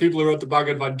 or the people who wrote the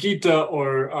Bhagavad Gita,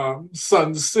 or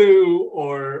Sun Tzu,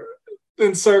 or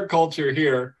insert culture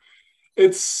here,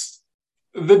 it's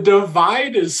the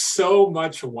divide is so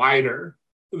much wider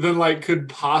than like could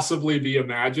possibly be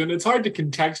imagined. It's hard to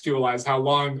contextualize how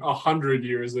long 100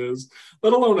 years is,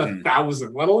 let alone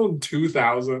 1,000, let alone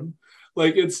 2,000.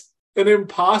 Like, it's an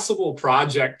impossible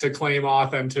project to claim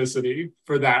authenticity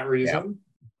for that reason.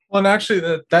 Well, and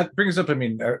actually that brings up, I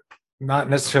mean, not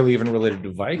necessarily even related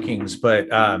to Vikings, but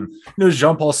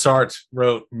Jean-Paul Sartre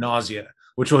wrote Nausea,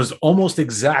 which was almost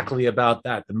exactly about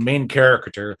that. The main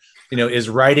character, is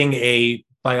writing a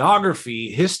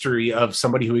biography history of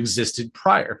somebody who existed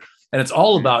prior, and it's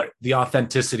all about the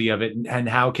authenticity of it, and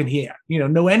how can he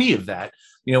know any of that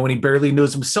when he barely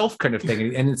knows himself, kind of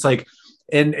thing. And it's like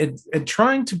and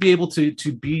trying to be able to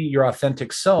be your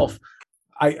authentic self.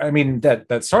 I mean that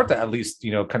Sartre at least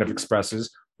kind of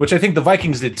expresses, which I think the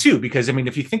Vikings did too, because I mean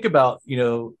if you think about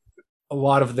a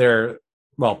lot of their,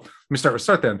 well, let me start with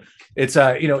Sartre then. It's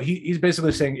he's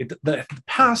basically saying the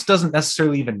past doesn't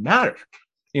necessarily even matter.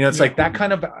 It's like that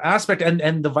kind of aspect.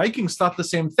 And the Vikings thought the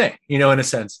same thing, in a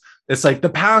sense. It's like the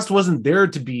past wasn't there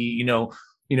to be,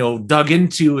 dug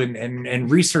into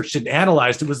and researched and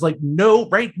analyzed. It was like, no,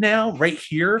 right now, right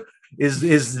here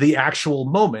is the actual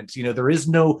moment. There is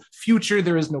no future,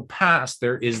 there is no past,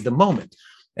 there is the moment.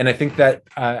 And I think that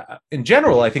in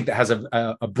general, I think that has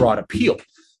a broad appeal,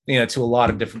 to a lot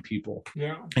of different people.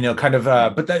 Kind of,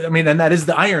 but that, I mean, and that is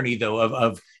the irony though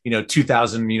of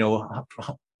 2000,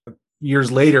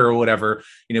 years later or whatever,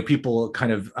 people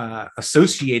kind of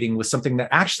associating with something that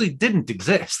actually didn't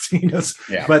exist,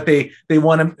 but they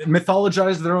want to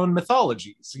mythologize their own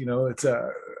mythologies. It's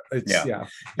that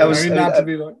was not to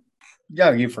be like,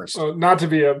 you first. Not to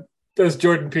be as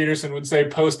Jordan Peterson would say,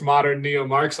 postmodern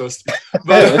neo-Marxist.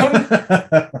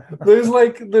 But there's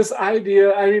like this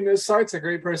idea, I mean, Sartre's a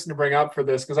great person to bring up for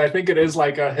this, because I think it is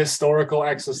like a historical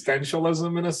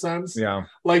existentialism in a sense. Yeah.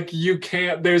 Like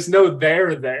there's no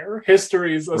there.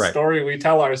 History is a story we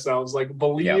tell ourselves. Like,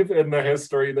 believe in the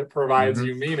history that provides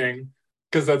you meaning,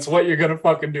 because that's what you're going to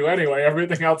fucking do anyway.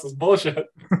 Everything else is bullshit.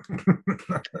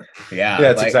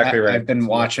 That's exactly right. I've been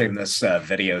watching this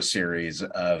video series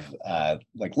of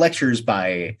lectures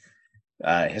by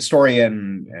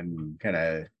historian and kind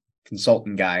of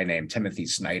consultant guy named Timothy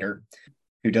Snyder,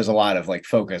 who does a lot of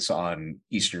focus on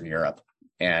Eastern Europe.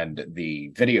 And the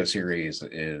video series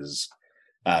is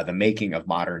The Making of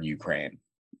Modern Ukraine.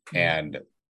 And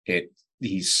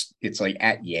it's like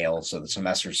at Yale. So the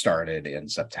semester started in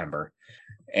September.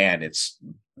 And it's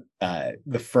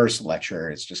the first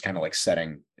lecture is just kind of like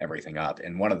setting everything up.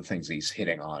 And one of the things he's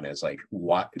hitting on is like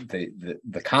what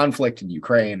the conflict in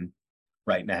Ukraine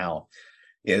right now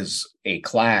is a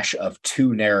clash of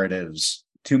two narratives,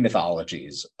 two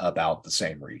mythologies about the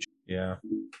same region. Yeah.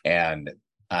 And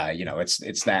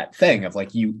it's that thing of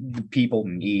like people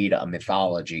need a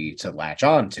mythology to latch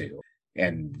onto,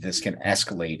 and this can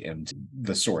escalate into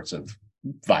the sorts of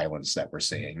violence that we're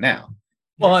seeing now.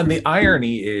 Well, and the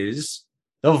irony is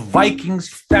the Vikings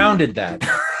founded that.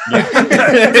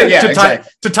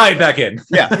 To tie it back in.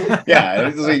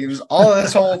 It was all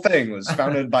this whole thing was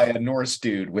founded by a Norse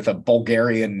dude with a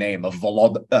Bulgarian name of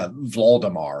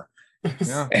Vladimir.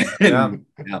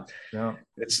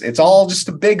 It's all just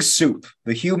a big soup,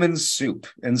 the human soup.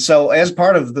 And so as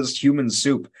part of this human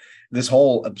soup, this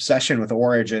whole obsession with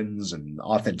origins and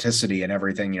authenticity and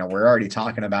everything, we're already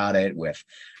talking about it with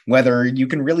whether you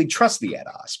can really trust the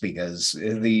Eddas, because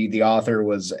the author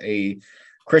was a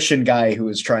Christian guy who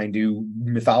was trying to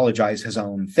mythologize his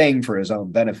own thing for his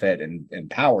own benefit and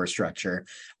power structure,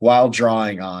 while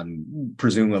drawing on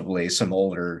presumably some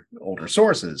older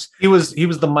sources. He was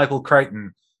the Michael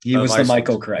Crichton. He was the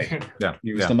Michael Crichton.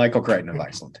 He was the Michael Crichton of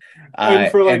Iceland.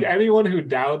 And for anyone who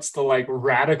doubts the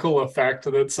radical effect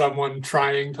that someone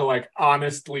trying to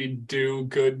honestly do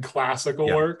good classical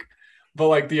work,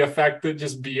 but the effect that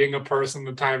just being a person,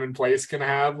 the time and place can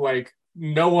have,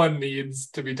 no one needs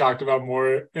to be talked about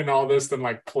more in all this than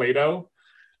Plato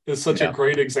is such a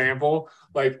great example.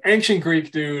 Ancient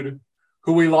Greek dude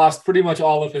who we lost pretty much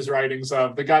all of his writings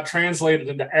of, that got translated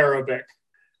into Arabic,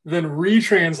 then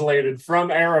retranslated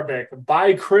from Arabic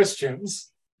by Christians.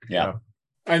 Yeah.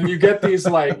 And you get these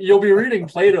you'll be reading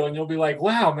Plato and you'll be like,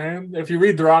 wow, man. If you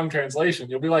read the wrong translation,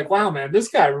 you'll be like, wow, man, this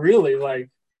guy really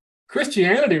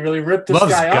Christianity really ripped this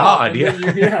Loves guy God, off.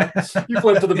 You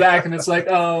flip to the back and it's like,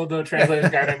 oh, the translator's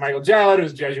guy named Michael Jowett,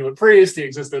 who's a Jesuit priest. He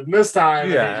existed in this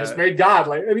time, and he just made God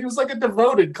and he was like a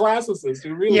devoted classicist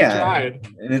who really tried.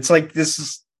 And it's like, this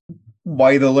is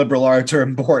why the liberal arts are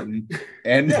important,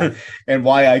 and and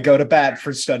why I go to bat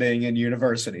for studying in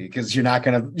university, because you're not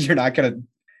gonna.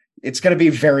 It's gonna be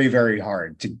very, very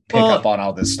hard to pick up on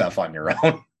all this stuff on your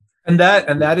own. And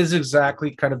that is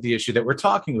exactly kind of the issue that we're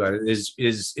talking about, is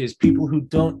people who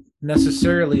don't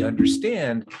necessarily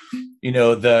understand,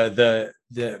 the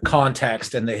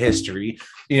context and the history,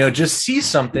 just see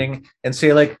something and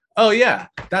say like, oh yeah,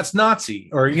 that's Nazi,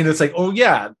 or it's like, oh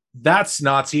yeah, that's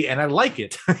Nazi and I like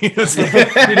it. You know what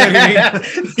I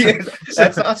mean?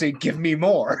 That's Nazi, give me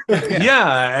more.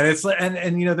 And it's like,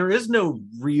 and there is no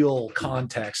real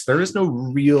context, there is no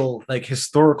real like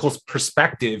historical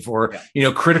perspective, or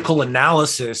critical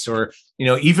analysis, or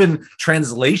even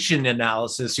translation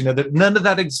analysis, that none of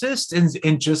that exists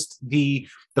in just the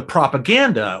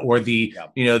propaganda, or the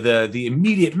the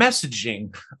immediate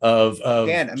messaging of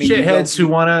shitheads who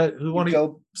want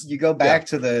to you go back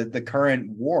to the current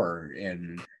war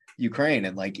in Ukraine,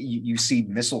 and like you see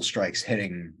missile strikes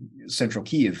hitting central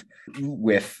Kyiv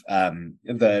with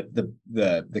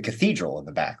the cathedral in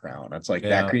the background. It's like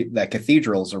that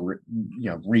cathedral is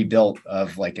rebuilt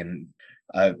of like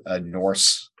a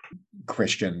Norse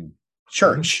Christian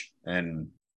church and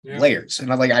layers.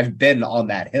 And I've been on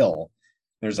that hill.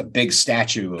 There's a big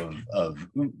statue of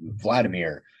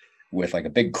Vladimir with like a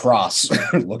big cross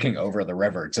looking over the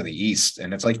river to the east.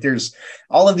 And it's like, there's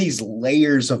all of these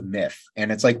layers of myth.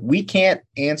 And it's like, we can't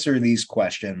answer these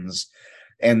questions.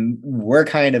 And we're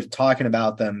kind of talking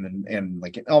about them in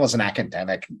like almost an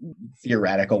academic,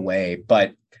 theoretical way.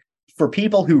 But for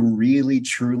people who really,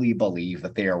 truly believe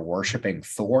that they are worshiping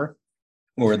Thor,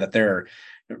 or that they're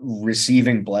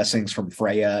receiving blessings from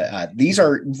Freya, these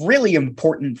are really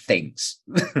important things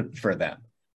for them.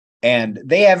 And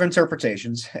they have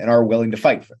interpretations and are willing to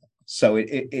fight for them. So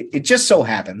it just so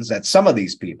happens that some of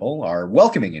these people are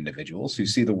welcoming individuals who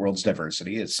see the world's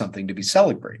diversity as something to be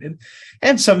celebrated.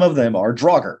 And some of them are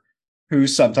Draugr, who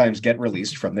sometimes get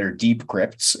released from their deep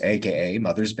crypts, aka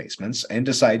mother's basements, and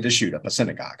decide to shoot up a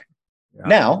synagogue. Yeah.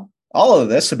 Now, all of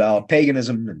this about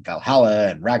paganism and Valhalla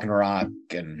and Ragnarok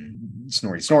and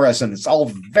Snorri Snorrason, it's all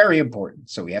very important.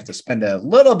 So we have to spend a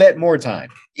little bit more time,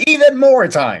 even more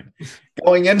time,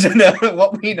 going into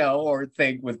what we know or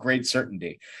think with great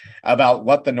certainty about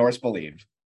what the Norse believed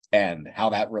and how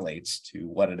that relates to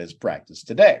what it is practiced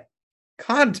today.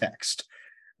 Context.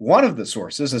 One of the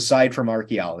sources, aside from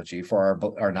archaeology, for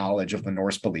our knowledge of the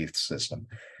Norse belief system,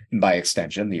 and by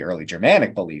extension, the early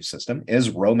Germanic belief system, is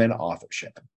Roman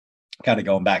authorship. Kind of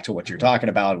going back to what you're talking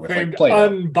about with like Plato.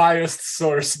 Unbiased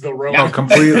source, the Roman.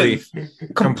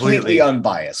 completely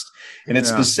unbiased. And it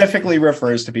specifically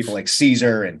refers to people like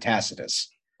Caesar and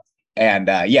Tacitus. And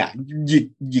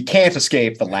you can't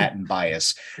escape the Latin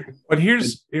bias. But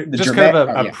here's just kind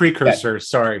of a precursor,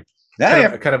 sorry.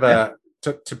 To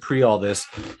pre all this.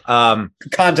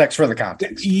 Context for the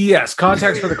context. Yes,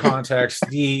 context for the context.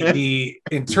 The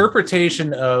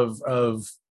interpretation of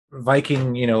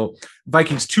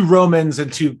Vikings to Romans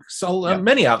and to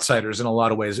many outsiders in a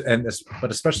lot of ways,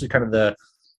 but especially kind of the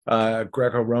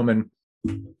Greco-Roman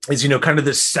is kind of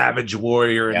this savage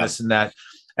warrior and this and that.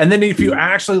 And then if you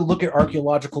actually look at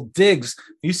archaeological digs,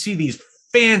 you see these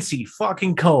fancy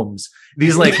fucking combs,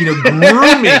 these like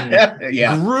grooming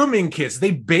kits.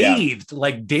 They bathed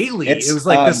like daily. It was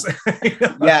like this.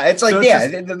 It's like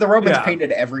the Romans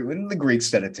painted everyone. The Greeks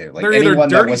did it too. Like they're anyone either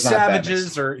dirty that was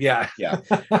savages not or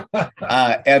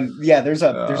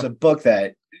there's a book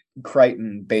that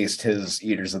Crichton based his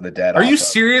Eaters of the Dead. Are you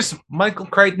serious, Michael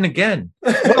Crichton again?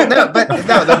 Well,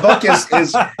 the book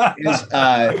is what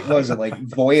was it, like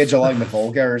Voyage Along the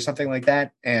Volga or something like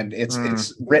that, and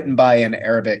it's written by an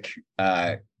Arabic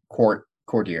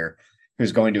courtier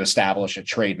who's going to establish a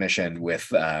trade mission with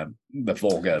the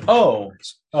Volga. Oh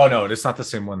no, it's not the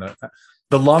same one.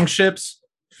 The Longships.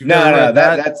 No,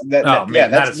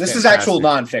 this is actual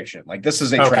nonfiction. Like this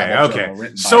is a travel journal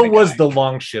written by so was the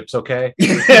Longships, okay?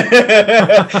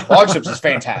 Longships is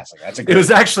fantastic. It was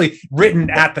actually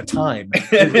written at the time.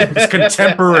 It was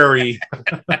contemporary.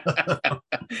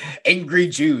 Angry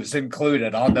Jews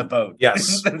included on the boat.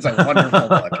 Yes. It's a wonderful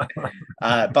book.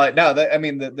 But no,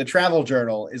 the travel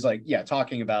journal is like,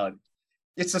 talking about,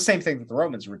 it's the same thing that the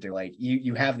Romans would do. Like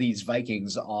you have these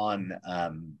Vikings on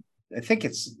I think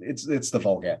it's the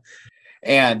Volga,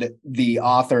 and the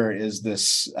author is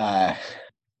this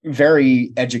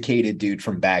very educated dude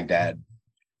from Baghdad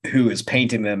who is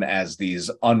painting them as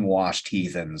these unwashed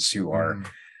heathens who are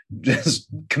just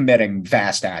committing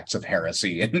vast acts of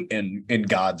heresy in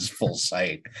God's full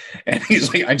sight. And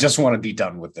he's like, I just want to be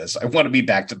done with this. I want to be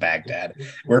back to Baghdad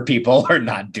where people are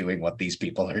not doing what these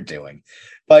people are doing.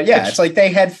 But yeah, it's like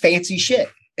they had fancy shit.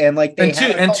 And like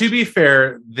to be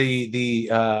fair, they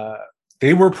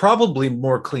were probably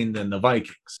more clean than the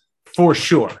Vikings, for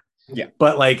sure. Yeah.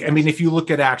 But like, I mean, if you look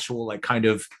at actual like kind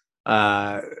of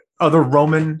other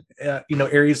Roman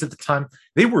areas at the time,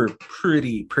 they were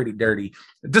pretty dirty,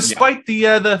 despite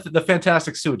the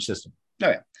fantastic sewage system. Oh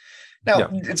yeah. Now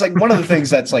it's like one of the things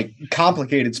that's like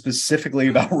complicated specifically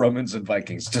about Romans and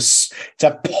Vikings, just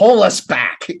to pull us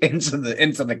back into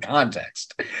the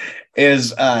context,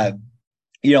 is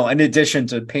in addition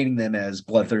to painting them as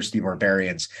bloodthirsty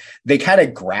barbarians, they kind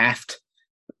of graft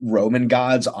Roman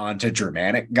gods onto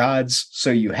Germanic gods.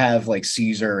 So you have like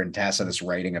Caesar and Tacitus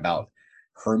writing about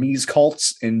Hermes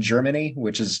cults in Germany,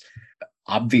 which is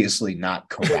obviously not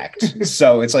correct.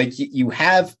 So it's like you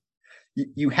have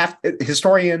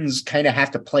historians kind of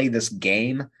have to play this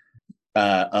game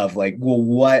of like, well,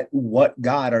 what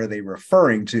god are they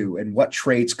referring to, and what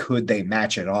traits could they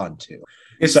match it on to?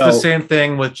 It's the same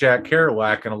thing with Jack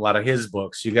Kerouac and a lot of his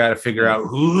books. You got to figure out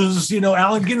who's,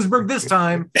 Allen Ginsberg this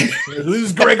time,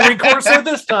 who's Gregory Corso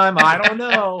this time. I don't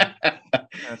know.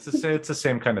 It's the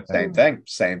same kind of thing.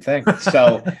 Same thing.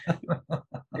 So,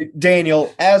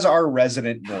 Daniel, as our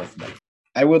resident Northman,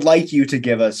 I would like you to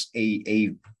give us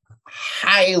a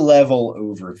high-level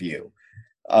overview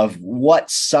of what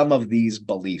some of these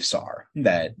beliefs are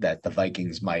that the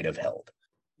Vikings might have held.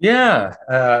 Yeah,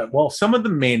 well, some of the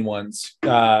main ones,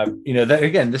 that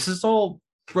again, this is all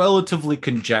relatively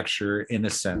conjecture in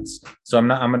a sense. So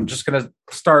I'm just going to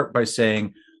start by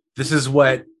saying this is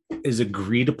what is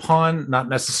agreed upon, not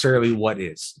necessarily what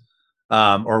is,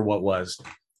 or what was.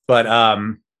 But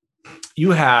you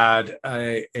had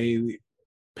a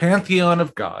pantheon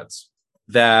of gods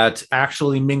that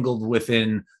actually mingled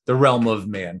within the realm of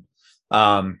man.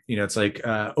 It's like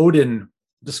Odin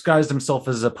disguised himself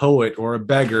as a poet or a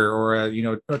beggar or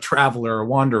a traveler or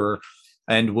wanderer,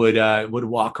 and would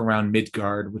walk around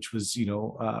Midgard, which was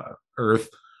Earth,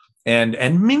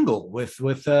 and mingle with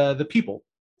the people.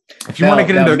 If you want to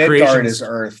get into Midgard is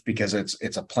Earth because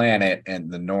it's a planet,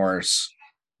 and the Norse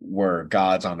were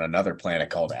gods on another planet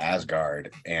called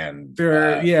Asgard, and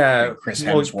Chris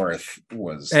Hemsworth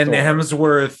was and Thor.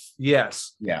 Hemsworth,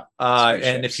 yes, yeah.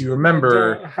 And if you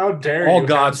remember, how dare all you,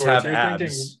 gods Hemsworth, have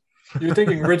abs. You're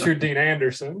thinking Richard Dean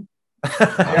Anderson.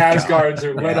 The Asgards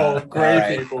are little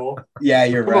gray people. Yeah,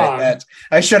 you're right.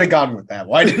 I should have gone with that.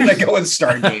 Why didn't I go with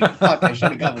Stargate? Fuck, I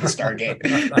should have gone with Stargate.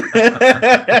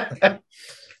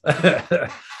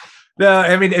 No,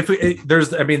 I mean,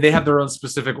 they have their own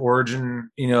specific origin,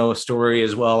 story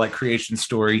as well, like creation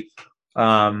story,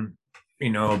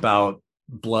 about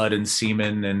blood and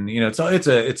semen, and it's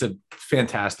a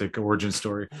fantastic origin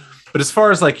story. But as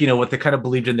far as like what they kind of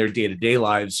believed in their day-to-day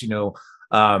lives,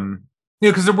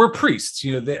 because there were priests,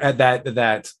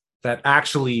 that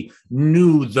actually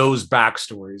knew those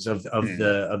backstories of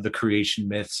the creation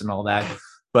myths and all that.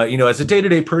 But as a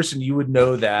day-to-day person, you would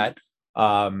know that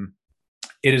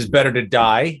it is better to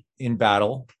die in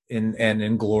battle and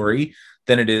in glory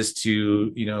than it is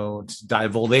to die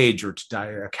of old age, or to die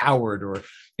a coward, or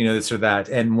this or that.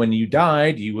 And when you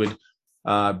died, you would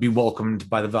be welcomed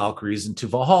by the Valkyries into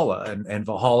Valhalla, and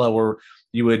Valhalla, where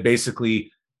you would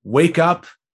basically wake up,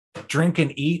 drink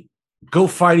and eat, go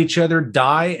fight each other,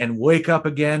 die, and wake up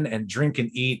again and drink and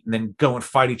eat, and then go and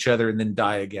fight each other and then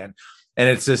die again. And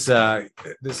it's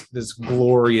this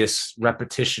glorious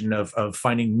repetition of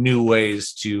finding new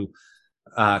ways to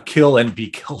kill and be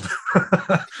killed.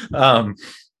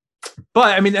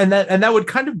 But I mean, and that would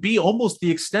kind of be almost the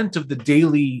extent of the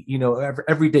daily,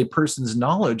 everyday person's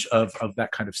knowledge of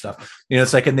that kind of stuff.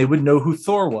 It's like, and they would know who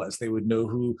Thor was, they would know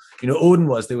who Odin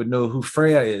was, they would know who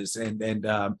Freya is, and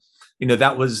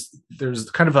there's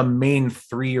kind of a main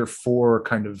 3 or 4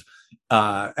 kind of.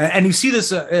 And you see this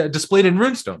displayed in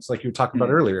runestones, like you were talking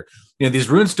about earlier. These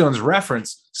runestones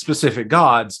reference specific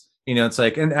gods. It's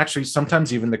like, and actually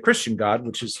sometimes even the Christian God,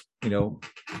 which is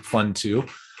fun too.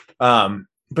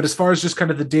 But as far as just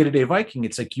kind of the day-to-day Viking,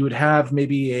 it's like you would have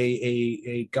maybe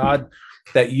a god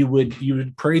that you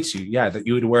would pray to, that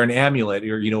you would wear an amulet,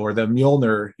 or the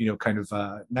Mjolnir, kind of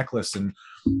necklace, and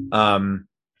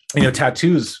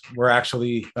tattoos were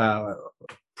actually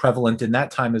prevalent in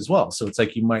that time as well. So it's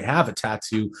like you might have a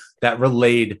tattoo that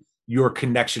relayed your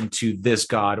connection to this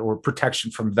god or protection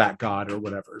from that god or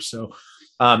whatever. So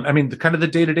the kind of the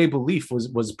day-to-day belief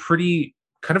was pretty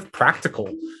kind of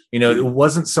practical. It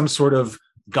wasn't some sort of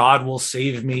God will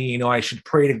save me, I should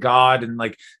pray to God, and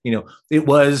it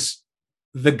was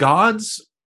the gods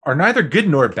are neither good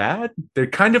nor bad. They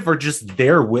kind of are just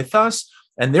there with us,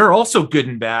 and they're also good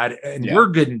and bad, and we're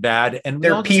good and bad, and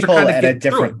they're people at a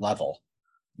different level.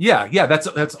 Yeah,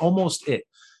 that's almost it.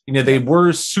 They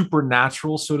were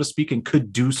supernatural, so to speak, and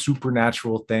could do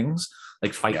supernatural things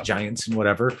like fight giants and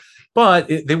whatever, but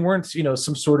they weren't,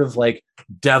 some sort of like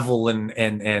devil and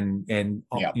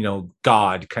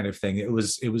God kind of thing. It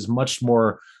was much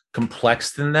more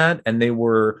complex than that, and they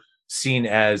were seen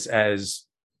as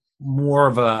more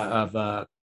of a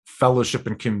fellowship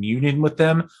and communion with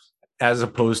them, as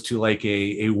opposed to like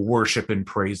a worship and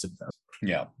praise of them.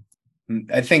 Yeah.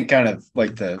 I think kind of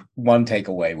like the one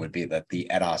takeaway would be that the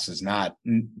Eddos is not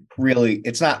really,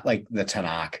 it's not like the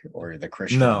Tanakh or the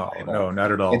Christian Bible. No, not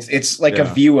at all. It's like a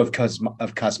view of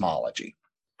cosmology.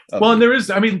 And there is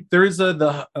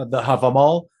the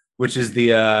Havamal, which is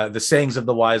the sayings of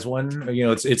the wise one.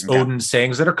 It's Odin's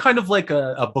sayings that are kind of like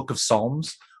a book of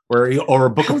Psalms or a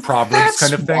book of Proverbs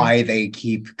kind of thing. That's why they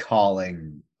keep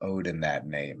calling Odin that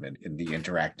name in the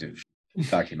interactive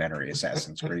documentary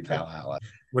Assassin's Creed Valhalla.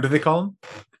 What do they call him?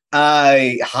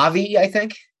 Javi, I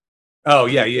think. Oh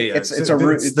yeah. It's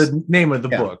the name of the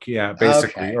book,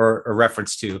 basically, okay. or a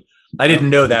reference to. I didn't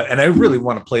know that, and I really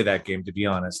want to play that game, to be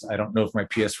honest. I don't know if my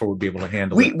PS4 would be able to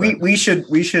handle it. We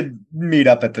should meet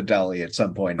up at the deli at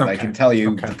some point, and I can tell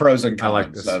you the pros and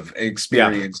cons of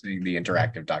experiencing the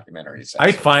interactive documentaries.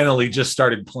 I finally just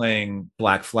started playing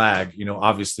Black Flag.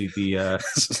 Obviously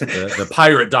the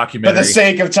pirate documentary. For the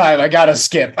sake of time, I gotta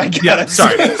skip.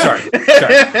 Sorry.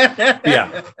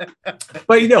 Yeah,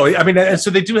 but and so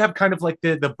they do have kind of like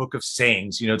the book of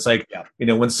sayings. It's like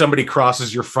when somebody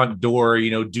crosses your front door,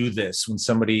 do this. When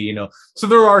somebody, so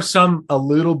there are a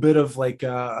little bit of like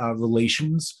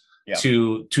relations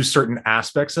to certain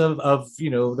aspects of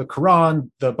the Quran,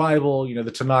 the Bible,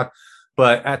 the Tanakh,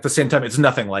 but at the same time, it's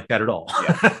nothing like that at all.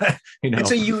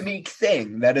 It's a unique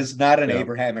thing that is not an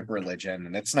Abrahamic religion,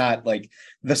 and it's not like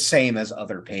the same as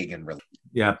other pagan religions.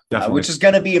 Yeah, definitely. Which is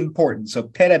going to be important. So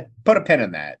put a pin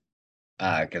in that,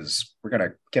 because we're going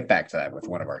to get back to that with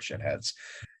one of our shitheads.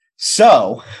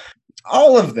 So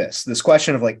all of this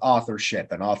question of like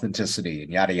authorship and authenticity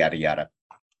and yada, yada, yada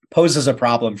poses a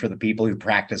problem for the people who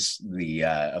practice the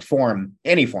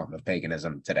any form of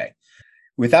paganism today.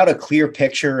 Without a clear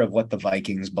picture of what the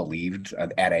Vikings believed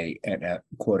at a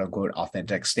quote unquote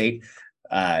authentic state,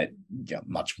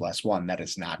 much less one that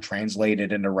is not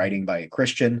translated into writing by a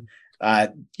Christian,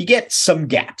 you get some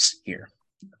gaps here.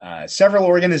 Several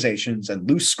organizations and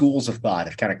loose schools of thought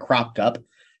have kind of cropped up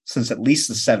since at least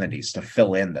the 70s to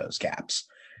fill in those gaps.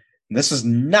 And this is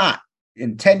not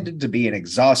intended to be an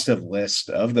exhaustive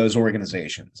list of those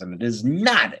organizations, and it is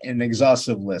not an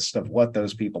exhaustive list of what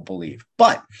those people believe.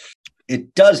 But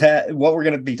it does have, what we're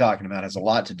going to be talking about has a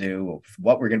lot to do with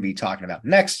what we're going to be talking about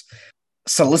next.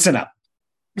 So listen up.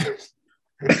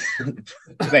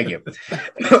 Thank you.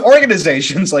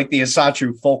 Organizations like the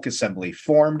Asatru Folk Assembly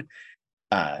formed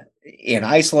in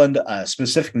Iceland. A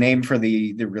specific name for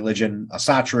the religion,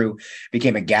 Asatru,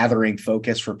 became a gathering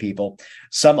focus for people.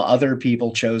 Some other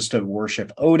people chose to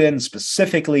worship Odin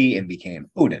specifically and became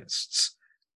Odinists.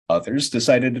 Others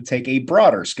decided to take a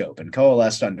broader scope and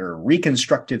coalesced under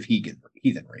reconstructive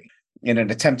heathenry in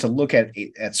an attempt to look at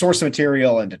source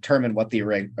material and determine what the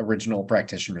original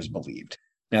practitioners believed.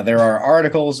 Now, there are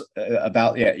articles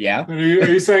about... Yeah. Are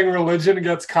you saying religion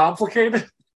gets complicated?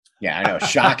 Yeah, I know.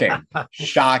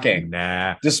 Shocking.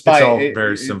 Nah. Despite it's all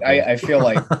very simple. I feel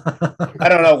like I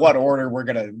don't know what order we're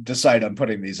going to decide on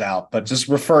putting these out, but just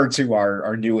refer to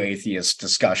our new atheist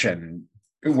discussion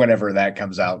whenever that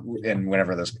comes out, and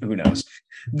whenever this, who knows.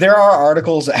 There are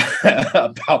articles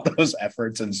about those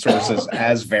efforts and sources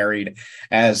as varied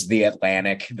as the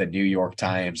Atlantic, the New York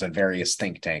Times, and various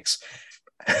think tanks.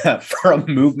 For a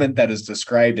movement that is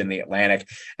described in the Atlantic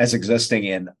as existing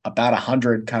in about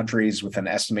 100 countries with an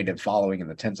estimated following in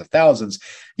the tens of thousands,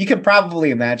 you can probably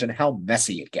imagine how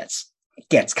messy it gets. It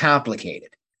gets complicated.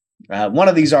 One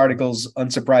of these articles,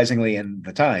 unsurprisingly in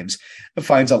the Times,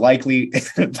 finds a likely...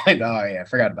 I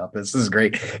forgot about this. This is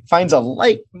great. Finds a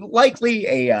likely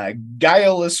a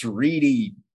guileless,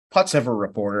 reedy putz of a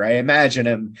reporter. I imagine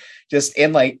him just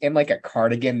in like a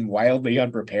cardigan, wildly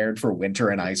unprepared for winter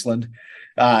in Iceland.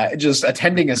 Just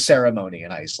attending a ceremony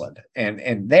in Iceland.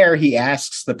 And there he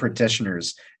asks the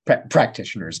practitioners,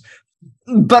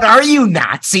 but are you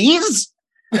Nazis?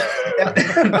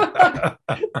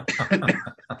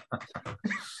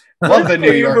 Love the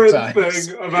New York Times.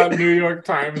 Thing about New York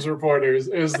Times reporters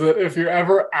is that if you're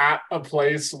ever at a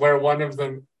place where one of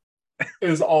them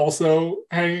is also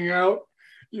hanging out,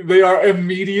 they are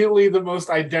immediately the most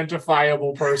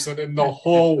identifiable person in the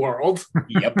whole world.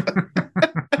 Yep.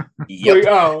 Yep. Like,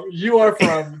 oh, you are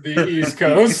from the East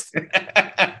Coast.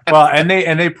 Well, and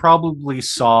they probably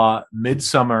saw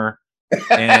Midsummer,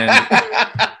 and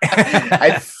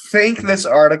I think this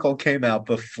article came out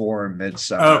before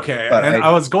Midsummer. Okay, but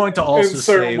I was going to also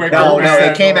say no,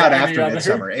 it came out after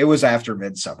Midsummer. It was after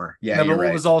Midsummer. Yeah, no, but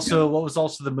what was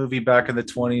also the movie back in the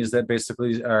 20s that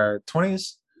basically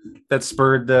 20s that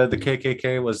spurred the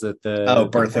KKK? Was that the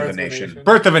Birth of a Nation?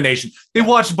 Birth of a Nation. They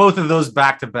watched both of those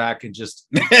back to back and just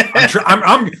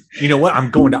I'm you know what?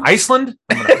 I'm going to Iceland.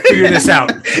 I'm going to figure this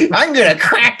out. I'm going to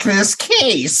crack this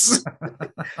case.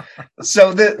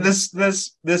 So this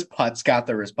putz got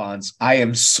the response. I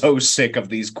am so sick of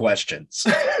these questions.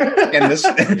 And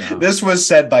this was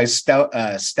said by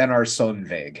Stenar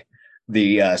Sundvig,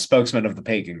 the spokesman of the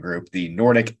pagan group, the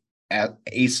Nordic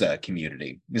ASA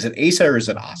community. Is it ASA or is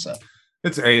it ASA?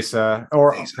 It's ASA,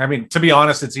 or ASA. I mean, to be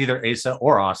honest, it's either ASA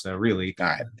or ASA, really. All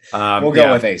right, we'll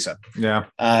go with ASA. Yeah.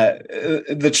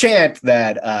 The chant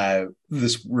that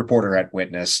this reporter had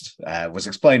witnessed was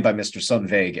explained by Mr.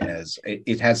 Sundvig as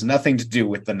it has nothing to do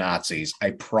with the Nazis.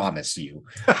 I promise you.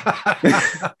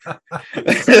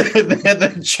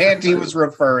 The chant he was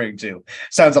referring to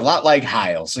sounds a lot like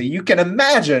Heil. So you can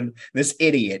imagine this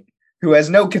idiot who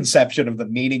has no conception of the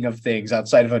meaning of things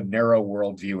outside of a narrow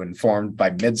worldview informed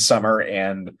by Midsummer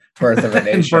and Birth of a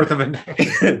Nation,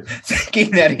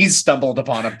 thinking that he stumbled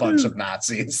upon a bunch of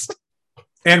Nazis.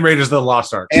 And Raiders of the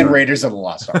Lost Ark. Raiders of the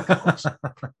Lost Ark, of course.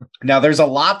 Now, there's a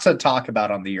lot to talk about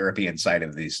on the European side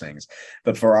of these things,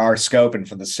 but for our scope and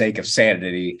for the sake of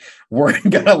sanity, we're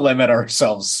going to limit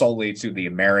ourselves solely to the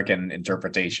American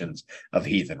interpretations of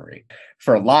heathenry.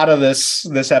 For a lot of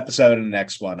this episode and the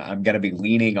next one, I'm going to be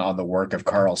leaning on the work of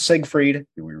Carl Siegfried,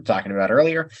 who we were talking about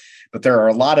earlier, but there are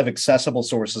a lot of accessible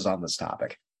sources on this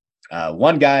topic.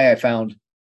 One guy I found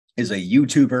is a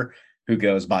YouTuber who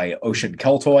goes by Ocean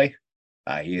Keltoy.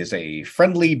 He is a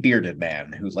friendly bearded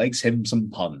man who likes him some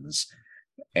puns.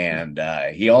 And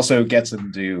he also gets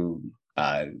into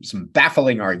some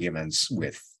baffling arguments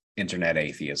with internet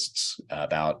atheists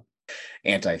about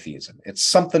anti-theism. It's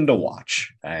something to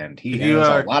watch. And he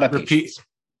has a lot of patience.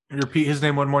 Repeat his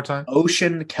name one more time.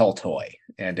 Ocean Keltoy.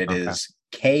 And it is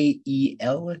Keltoi.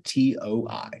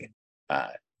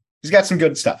 He's got some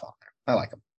good stuff on there. I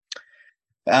like him.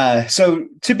 So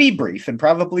to be brief and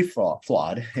probably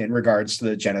flawed in regards to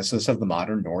the genesis of the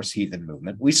modern Norse heathen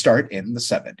movement, we start in the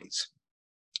 70s.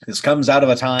 This comes out of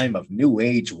a time of New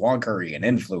Age wonkery and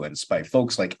influence by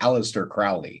folks like Aleister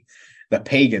Crowley. The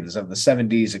pagans of the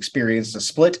 70s experienced a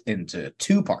split into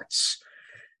two parts.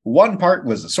 One part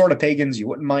was the sort of pagans you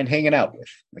wouldn't mind hanging out with,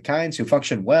 the kinds who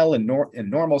function well in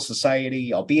normal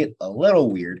society, albeit a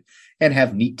little weird, and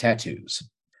have neat tattoos.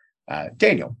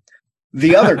 Daniel.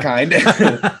 The other kind,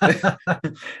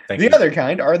 other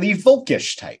kind are the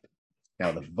Volkish type.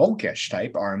 Now, the Volkish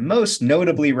type are most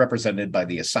notably represented by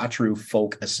the Asatru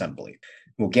Folk Assembly.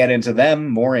 We'll get into them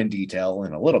more in detail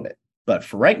in a little bit. But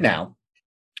for right now,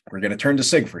 we're going to turn to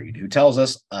Siegfried, who tells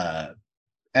us,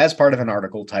 as part of an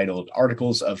article titled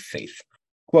Articles of Faith,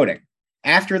 quoting,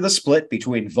 after the split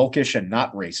between Volkish and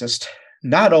not racist,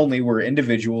 not only were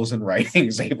individuals and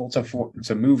writings able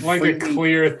to move like freely, a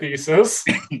clear thesis.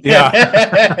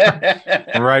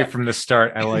 Yeah. Right from the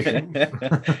start. I like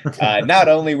it. Not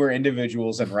only were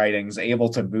individuals and writings able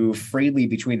to move freely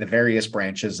between the various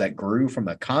branches that grew from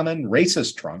a common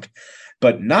racist trunk,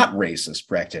 but not racist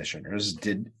practitioners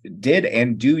did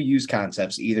and do use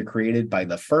concepts either created by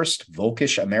the first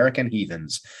Volkish American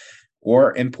heathens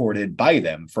or imported by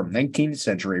them from 19th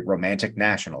century Romantic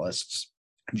nationalists,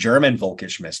 German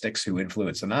Volkish mystics who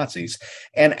influenced the Nazis,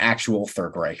 and actual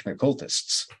Third Reich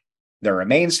occultists. There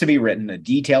remains to be written a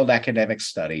detailed academic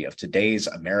study of today's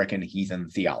American heathen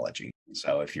theology.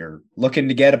 So if you're looking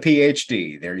to get a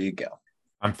PhD, there you go.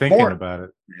 I'm thinking about it.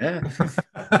 Yeah.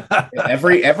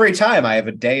 Every time I have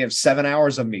a day of 7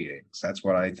 hours of meetings. That's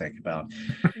what I think about.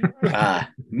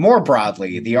 More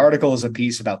broadly, the article is a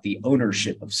piece about the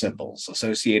ownership of symbols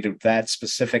associated with that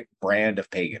specific brand of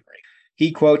paganry.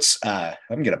 He quotes, I'm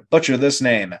going to butcher this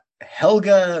name,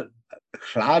 Helga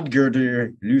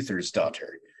Hladgerder Luther's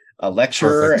daughter, a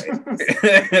lecturer.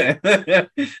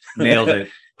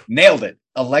 Nailed it.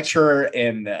 A lecturer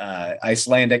in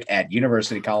Icelandic at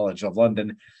University College of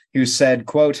London, who said,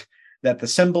 quote, that the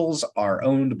symbols are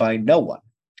owned by no one,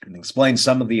 and explains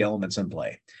some of the elements in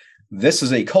play. This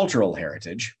is a cultural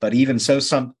heritage, but even so,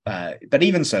 something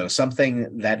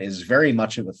that is very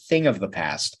much of a thing of the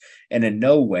past and in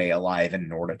no way alive in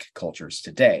Nordic cultures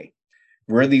today.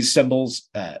 Were these symbols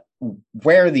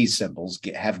where these symbols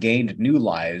have gained new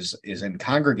lives is in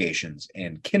congregations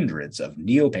and kindreds of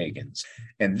neo-pagans,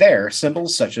 and there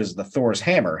symbols such as the Thor's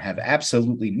hammer have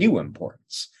absolutely new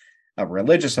importance, a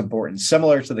religious importance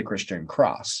similar to the Christian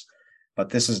cross. But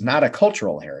this is not a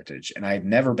cultural heritage, and I've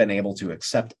never been able to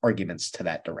accept arguments to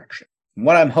that direction.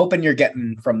 What I'm hoping you're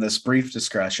getting from this brief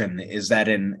discussion is that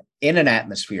in an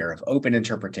atmosphere of open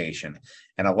interpretation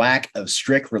and a lack of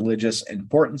strict religious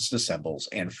importance to symbols,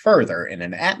 and further, in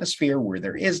an atmosphere where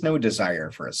there is no desire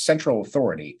for a central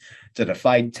authority to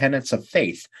define tenets of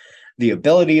faith, the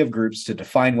ability of groups to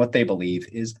define what they believe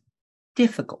is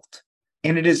difficult.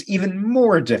 And it is even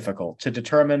more difficult to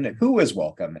determine who is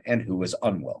welcome and who is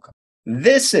unwelcome.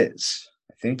 This is,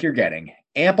 I think you're getting,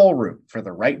 ample room for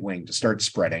the right wing to start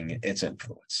spreading its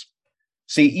influence.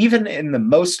 See, even in the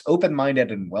most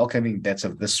open-minded and welcoming bits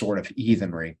of this sort of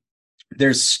heathenry,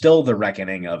 there's still the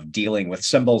reckoning of dealing with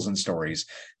symbols and stories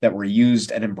that were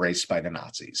used and embraced by the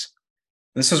Nazis.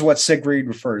 This is what Siegfried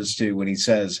refers to when he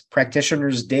says,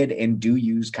 practitioners did and do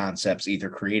use concepts either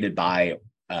created by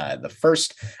the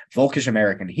first Volkish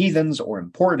American heathens or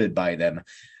imported by them,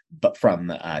 but from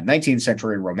 19th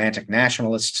century Romantic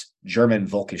nationalists, German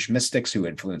Volkish mystics who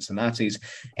influenced the Nazis,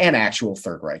 and actual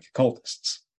Third Reich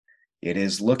occultists. It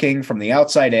is, looking from the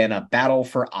outside in, a battle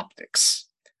for optics.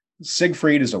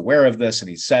 Siegfried is aware of this, and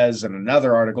he says in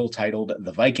another article titled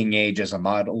The Viking Age as a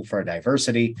Model for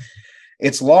Diversity,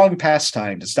 it's long past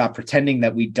time to stop pretending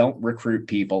that we don't recruit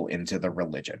people into the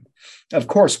religion. Of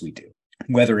course we do.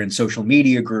 Whether in social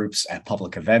media groups, at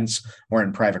public events, or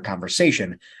in private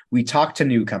conversation, we talk to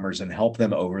newcomers and help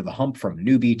them over the hump from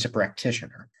newbie to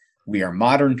practitioner. We are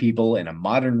modern people in a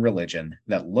modern religion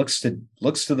that looks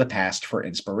to the past for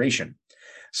inspiration.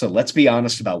 So let's be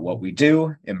honest about what we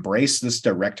do, embrace this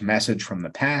direct message from the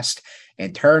past,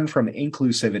 and turn from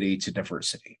inclusivity to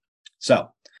diversity. So,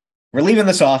 we're leaving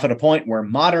this off at a point where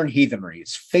modern heathenry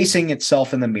is facing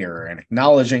itself in the mirror and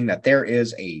acknowledging that there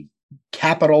is a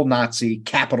capital Nazi,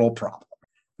 capital problem.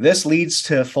 This leads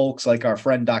to folks like our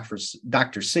friend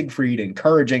Dr. Siegfried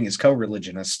encouraging his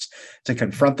co-religionists to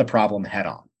confront the problem head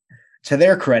on. To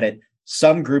their credit,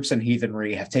 some groups in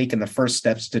heathenry have taken the first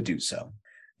steps to do so.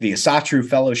 The Asatru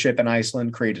Fellowship in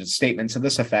Iceland created a statement to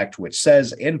this effect, which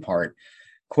says, in part,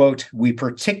 quote, we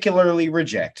particularly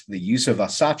reject the use of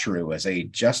Asatru as a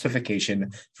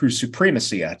justification for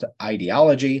supremacy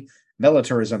ideology,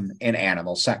 militarism, and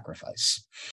animal sacrifice.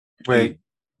 Wait.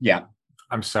 Yeah.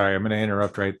 I'm sorry. I'm going to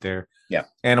interrupt right there. Yeah.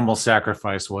 Animal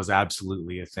sacrifice was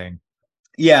absolutely a thing.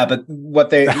 Yeah, but what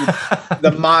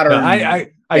the modern... No,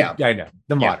 I know.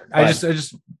 The modern. Yeah, I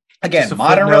just again,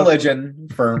 modern religion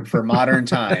for modern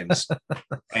times.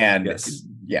 And yes.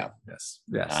 Yes.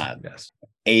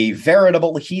 A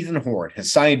veritable heathen horde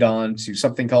has signed on to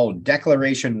something called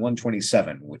Declaration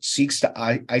 127, which seeks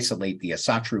to isolate the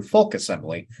Asatru Folk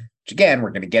Assembly, which again,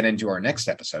 we're going to get into our next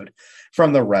episode,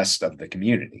 from the rest of the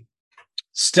community.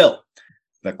 Still,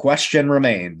 the question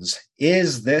remains,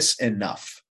 is this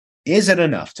enough? Is it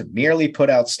enough to merely put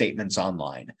out statements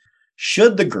online?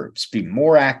 Should the groups be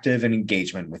more active in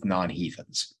engagement with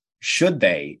non-heathens? Should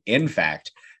they, in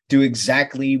fact, do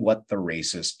exactly what the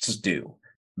racists do?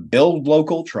 Build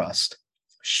local trust,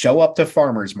 show up to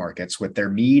farmers markets with their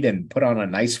mead, and put on a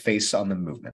nice face on the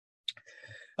movement?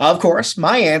 Of course,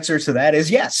 my answer to that is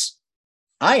yes.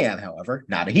 I am, however,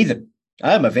 not a heathen.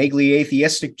 I'm a vaguely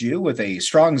atheistic Jew with a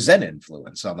strong Zen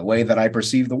influence on the way that I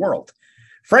perceive the world.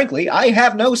 Frankly, I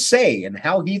have no say in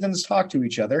how heathens talk to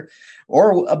each other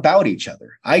or about each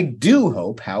other. I do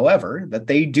hope, however, that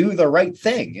they do the right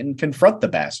thing and confront the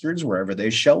bastards wherever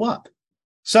they show up.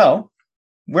 So,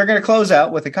 we're going to close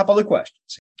out with a couple of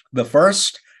questions. The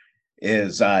first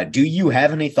is, do you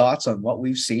have any thoughts on what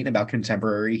we've seen about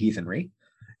contemporary heathenry?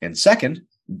 And second,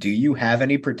 do you have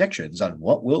any predictions on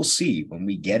what we'll see when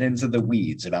we get into the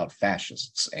weeds about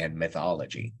fascists and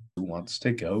mythology? Who wants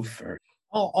to go first?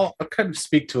 I'll kind of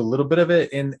speak to a little bit of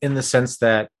it in the sense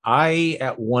that I,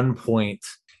 at one point,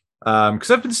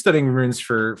 because I've been studying runes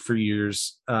for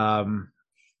years, and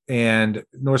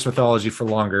Norse mythology for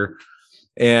longer,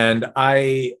 and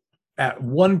I, at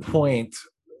one point,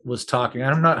 was talking.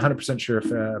 I'm not 100% sure if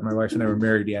my wife and I were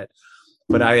married yet,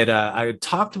 but I had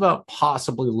talked about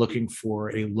possibly looking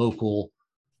for a local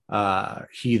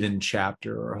heathen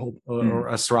chapter or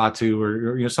a Saratu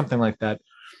or something like that.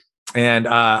 And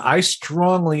I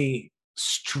strongly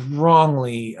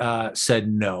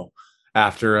said no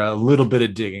after a little bit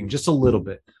of digging, just a little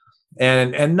bit,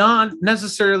 and not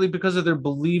necessarily because of their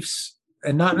beliefs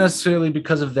and not necessarily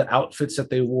because of the outfits that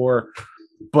they wore,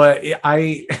 but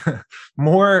I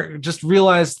more just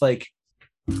realized like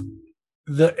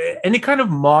any kind of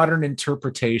modern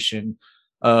interpretation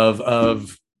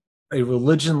of a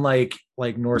religion like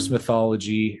Norse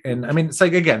mythology. And I mean, it's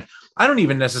like, again, I don't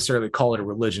even necessarily call it a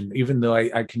religion, even though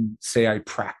I can say I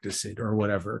practice it or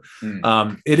whatever.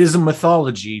 It is a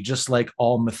mythology, just like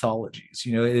all mythologies.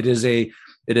 You know, it is a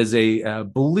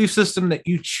belief system that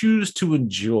you choose to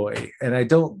enjoy, and I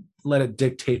don't let it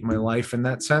dictate my life in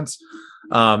that sense.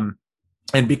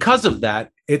 And because of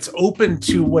that, it's open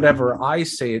to whatever I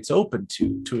say it's open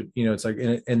to, you know, it's like,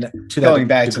 and to that going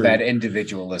back degree. to that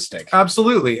individualistic.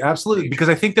 Absolutely. Because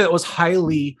I think that it was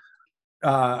highly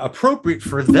appropriate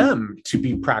for them to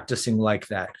be practicing like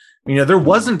that. You know, there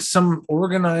wasn't some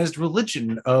organized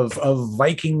religion of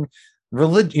Viking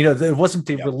religion. You know, it wasn't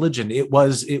a religion. It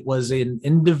was an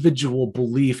individual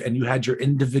belief, and you had your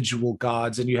individual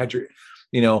gods, and you had your,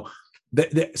 you know,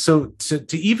 so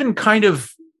to even kind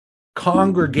of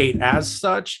congregate as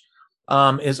such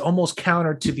is almost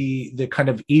counter to the kind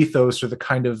of ethos, or the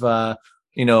kind of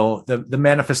you know, the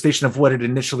manifestation of what it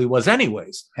initially was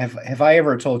anyways. Have I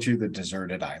ever told you the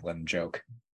deserted island joke?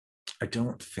 I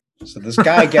don't think so. This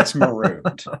guy gets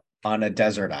marooned on a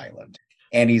desert island,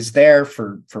 and he's there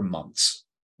for months,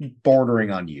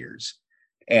 bordering on years,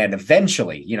 and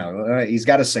eventually, you know, he's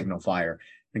got a signal fire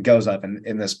and goes up, and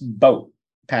in this boat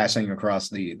passing across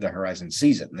the horizon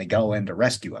sees it, and they go in to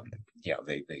rescue him. You know,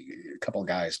 a couple of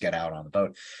guys get out on the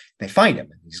boat, they find him,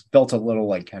 and he's built a little,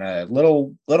 like, kind of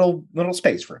little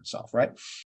space for himself, right?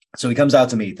 So he comes out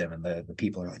to meet them, and the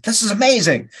people are like, "This is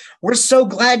amazing. We're so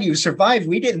glad you survived.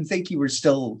 We didn't think you were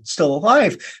still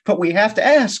alive, but we have to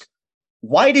ask,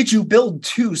 why did you build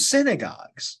 2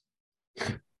 synagogues?"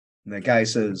 And the guy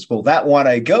says, "Well, that one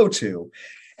I go to,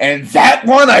 and that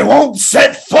one I won't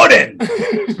set foot in."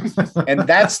 And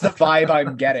that's the vibe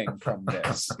I'm getting from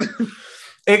this.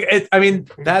 I mean,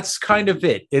 that's kind of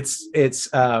it. It's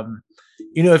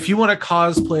you know, if you want to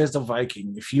cosplay as a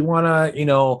Viking, if you want to, you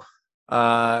know,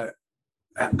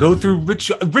 go through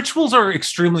rituals are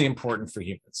extremely important for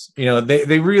humans. You know,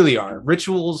 they really are.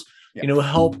 Rituals, you know,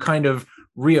 help kind of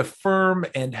reaffirm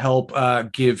and help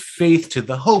give faith to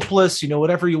the hopeless, you know,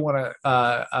 whatever you want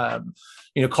to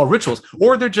you know, call rituals.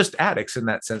 Or they're just addicts in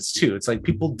that sense too. It's like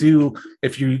people do,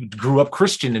 if you grew up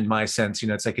Christian, in my sense, you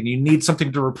know, it's like, and you need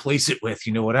something to replace it with,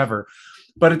 you know, whatever.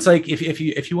 But it's like, if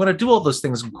you want to do all those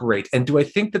things, great. And do I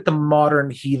think that the modern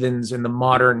heathens and the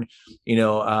modern, you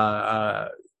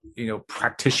know,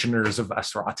 practitioners of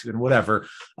Astratu and whatever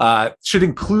should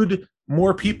include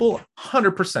more people?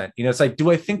 100%. You know, it's like,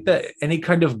 do I think that any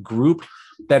kind of group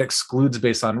that excludes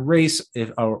based on race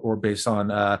or based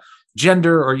on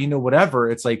gender, or, you know, whatever,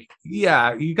 it's like,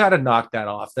 yeah, you got to knock that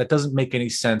off. That doesn't make any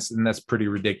sense, and that's pretty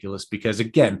ridiculous, because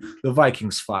again, the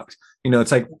Vikings fucked. You know,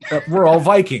 it's like, we're all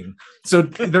Viking, so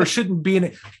there shouldn't be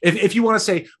any. If you want to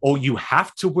say, oh, you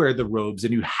have to wear the robes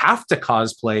and you have to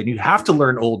cosplay and you have to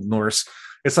learn Old Norse,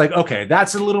 it's like, okay,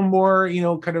 that's a little more, you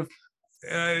know, kind of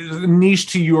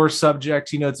niche to your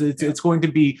subject. You know, it's going to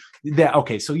be that.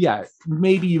 Okay, so yeah,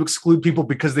 maybe you exclude people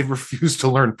because they refuse to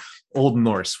learn Old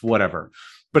Norse, whatever.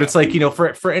 But it's like, you know,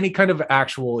 for any kind of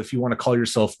actual, if you want to call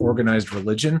yourself organized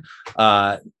religion,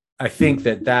 I think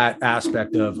that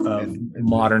aspect of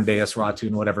modern day Asratu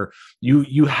and whatever,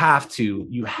 you have to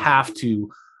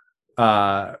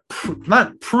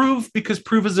not prove, because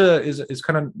prove is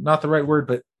kind of not the right word,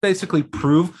 but basically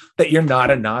prove that you're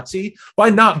not a Nazi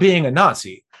by not being a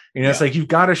Nazi. You know, it's like, you've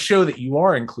got to show that you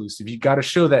are inclusive. You've got to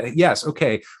show that, yes,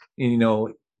 okay, you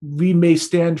know, we may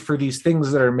stand for these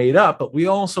things that are made up, but we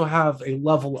also have a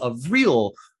level of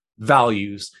real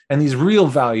values, and these real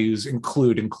values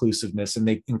include inclusiveness, and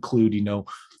they include, you know,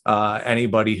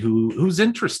 anybody who's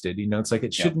interested. You know, it's like,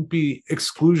 it shouldn't be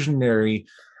exclusionary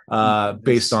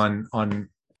based on you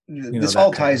know, this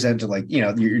all ties into, like, you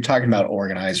know, you're talking about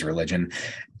organized religion,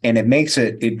 and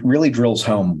it really drills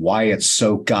home why it's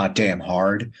so goddamn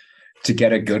hard to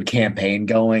get a good campaign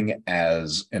going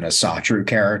as an Asatru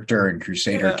character in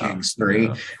Crusader Kings 3,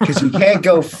 because you can't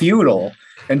go feudal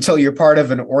until you're part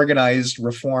of an organized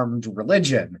reformed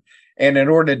religion. And in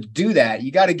order to do that,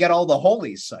 you got to get all the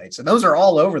holy sites, and those are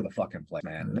all over the fucking place,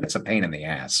 man. It's a pain in the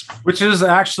ass. Which is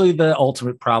actually the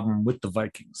ultimate problem with the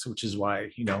Vikings, which is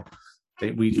why, you know,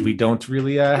 we don't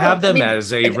really have them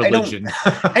as a religion.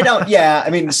 I don't. Yeah, I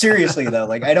mean, seriously though,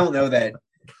 like, I don't know that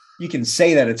you can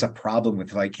say that it's a problem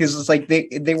with, like, because it's like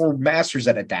they were masters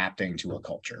at adapting to a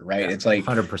culture, right? It's like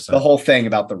 100%. The whole thing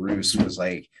about the Rus was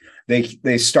like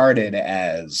they started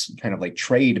as kind of like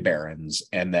trade barons,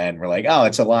 and then we're like, oh,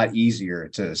 it's a lot easier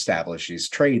to establish these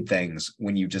trade things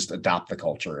when you just adopt the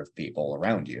culture of people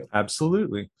around you.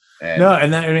 Absolutely.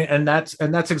 And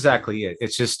that's exactly it.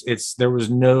 It's just there was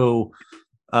no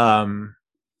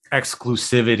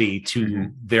exclusivity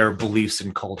to their beliefs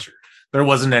and culture. there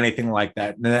wasn't anything like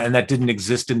that, and that didn't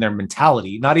exist in their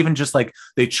mentality. Not even just like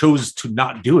they chose to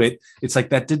not do it. It's like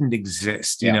that didn't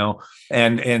exist, you know.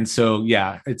 And so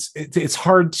it's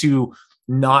hard to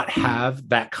not have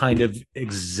that kind of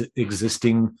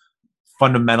existing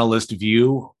fundamentalist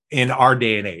view in our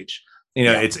day and age. You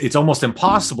know, it's almost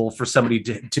impossible for somebody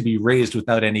to be raised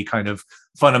without any kind of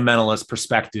fundamentalist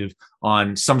perspective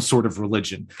on some sort of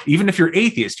religion. Even if you're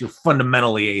atheist, you're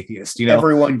fundamentally atheist. You know,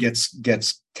 everyone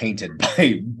gets tainted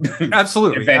by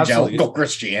evangelical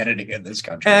Christianity in this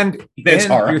country, and it's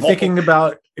horrible.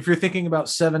 If you're thinking about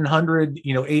 700,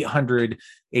 800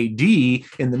 AD in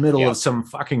the middle of some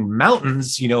fucking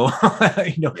mountains, in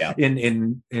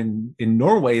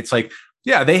Norway, it's like.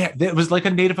 Yeah, it was like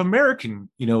a Native American,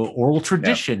 oral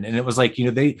tradition, and it was like,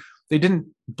 they didn't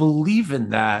believe in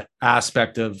that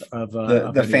aspect of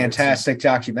the fantastic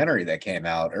documentary that came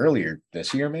out earlier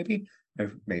this year, maybe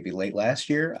late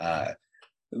last year,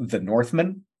 The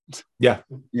Northman. Yeah,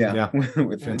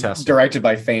 with fantastic, directed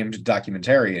by famed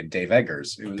documentarian Dave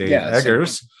Eggers.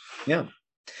 Eggers. Yeah.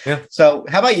 So,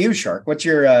 how about you, Shark? What's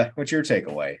your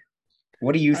takeaway?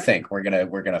 What do you think we're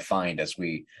gonna find as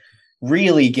we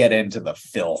really get into the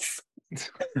filth?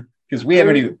 Because we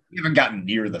haven't gotten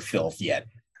near the filth yet.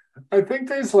 I think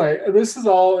there's it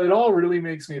all really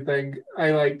makes me think.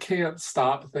 I can't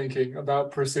stop thinking about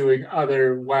pursuing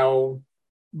other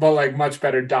much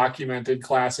better documented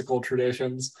classical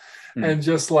traditions. And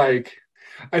just I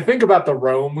think about the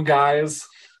Rome guys.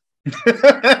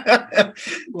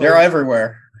 They're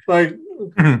everywhere.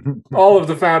 All of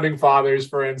the founding fathers,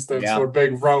 for instance, were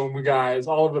big Rome guys.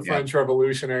 All of the French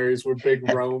revolutionaries were big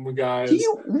Rome guys.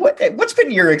 What's been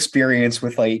your experience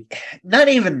with not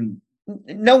even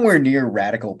nowhere near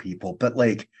radical people, but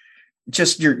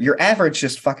just your average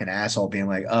just fucking asshole being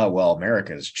like, oh well,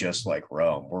 America's just like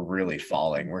Rome. We're really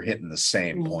falling. We're hitting the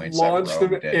same points. Launched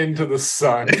them into the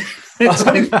sun.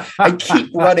 I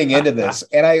keep running into this,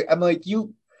 and I'm like,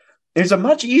 there's a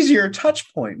much easier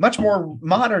touch point, much more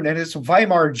modern, and it's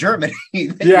Weimar Germany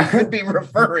that you could be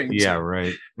referring to. Yeah,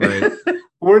 right.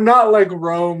 We're not like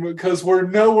Rome because we're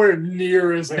nowhere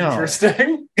near as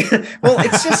interesting. Well,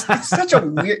 it's such a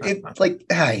weird.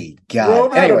 Hey, God.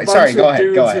 Rome had anyway, a bunch sorry. Go of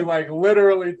ahead. dudes who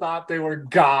literally thought they were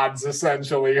gods,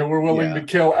 essentially, and were willing to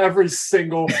kill every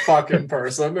single fucking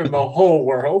person in the whole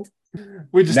world.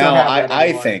 We just don't have that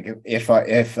I think if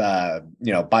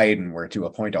Biden were to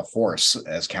appoint a horse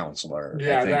as counselor,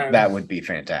 I think that would be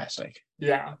fantastic.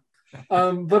 Yeah,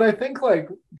 but I think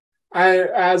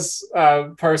as a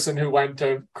person who went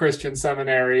to Christian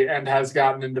seminary and has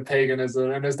gotten into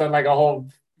paganism and has done a whole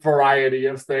variety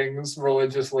of things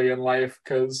religiously in life,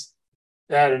 because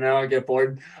I don't know, I get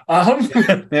bored.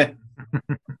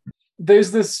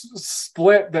 There's this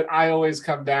split that I always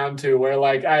come down to where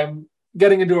I'm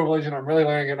getting into a religion, I'm really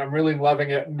learning it, I'm really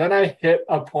loving it, and then I hit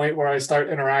a point where I start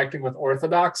interacting with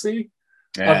orthodoxy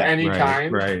of any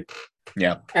kind. Right.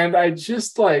 Yeah. And I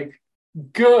just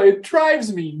it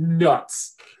drives me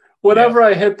nuts. Whenever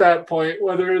I hit that point,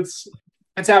 whether it's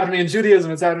happened to me in Judaism,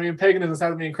 it's happened to me in paganism, it's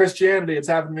happened to me in Christianity, it's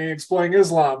happened to me exploring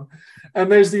Islam. And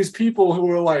there's these people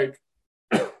who are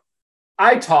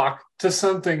I talk to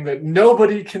something that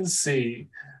nobody can see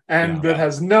and that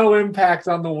has no impact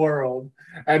on the world.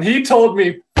 And he told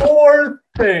me 4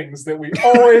 things that we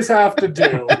always have to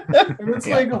do. And it's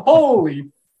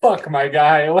holy fuck, my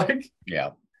guy.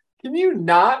 Can you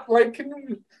not? Can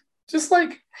you just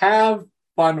have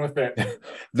fun with it?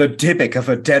 The Dybbuk of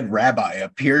a dead rabbi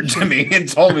appeared to me and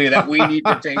told me that we need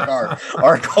to take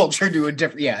our culture to a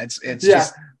different. Yeah, it's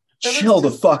just chill the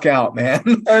fuck out, man.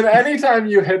 And anytime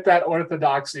you hit that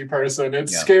orthodoxy person, it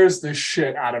scares the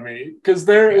shit out of me, because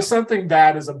there is something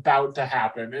bad is about to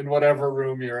happen in whatever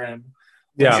room you're in.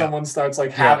 When someone starts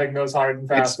having those hard and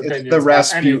fast opinions. It's the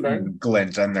Rasputin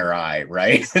glint in their eye,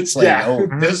 right? It's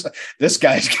this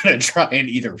guy's gonna try and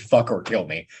either fuck or kill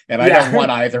me, and I don't want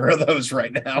either of those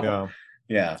right now.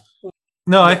 Yeah.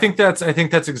 No, I think that's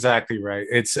exactly right.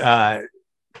 It's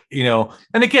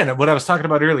and again, what I was talking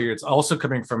about earlier, it's also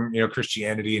coming from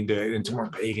Christianity into more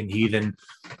pagan, heathen,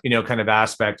 kind of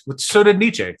aspect. Which so did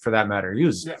Nietzsche, for that matter. He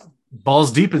was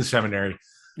balls deep in seminary,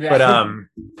 but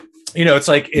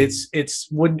it's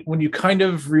when you kind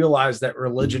of realize that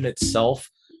religion itself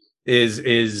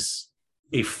is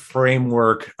a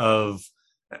framework of,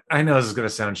 I know this is going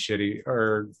to sound shitty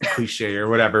or cliche or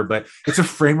whatever, but it's a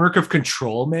framework of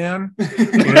control, man.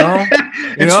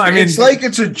 I mean, it's like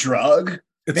it's a drug.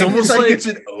 It's almost like it's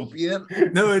an opiate.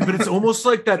 No, but it's almost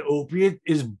like that opiate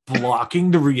is blocking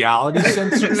the reality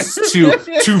sensors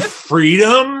to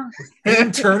freedom,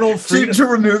 internal freedom, to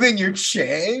removing your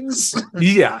chains.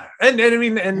 Yeah, and I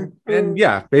mean, and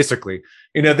yeah, basically,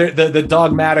 the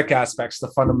dogmatic aspects, the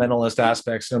fundamentalist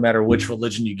aspects, no matter which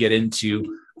religion you get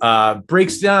into,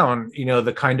 breaks down,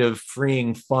 the kind of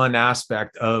freeing, fun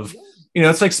aspect of.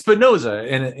 It's like Spinoza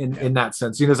in that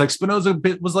sense. It's like Spinoza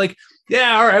was like,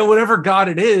 yeah, all right, whatever God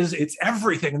it is, it's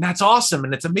everything, and that's awesome,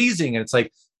 and it's amazing, and it's like,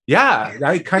 yeah,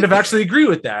 I kind of actually agree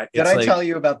with that. Did I tell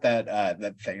you about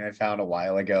that thing I found a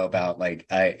while ago about like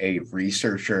a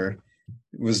researcher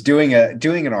was doing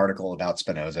an article about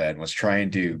Spinoza and was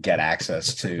trying to get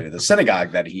access to the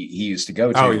synagogue that he used to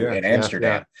go to in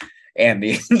Amsterdam. Yeah. And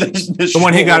the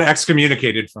one he got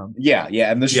excommunicated from. Yeah.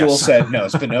 And the shul said, no,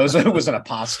 Spinoza was an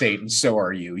apostate, and so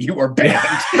are you. You are banned.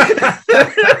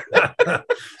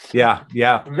 Yeah.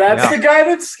 That's the guy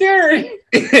that's scary.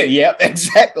 Yep,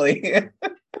 exactly.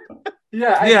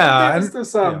 There's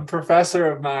this professor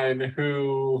of mine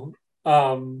who,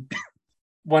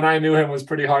 when I knew him, was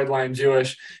pretty hardline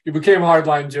Jewish. He became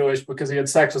hardline Jewish because he had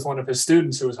sex with one of his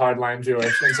students who was hardline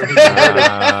Jewish, and so he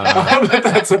converted.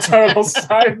 That's a total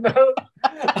side note.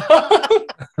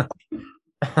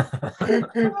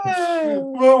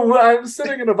 Well, I'm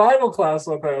sitting in a Bible class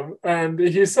with him, and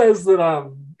he says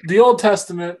that the Old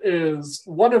Testament is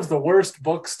one of the worst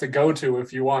books to go to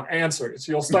if you want answers.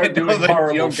 You'll start doing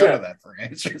horrible you don't shit. Go to that for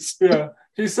answers. Yeah,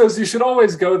 he says you should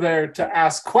always go there to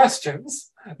ask questions.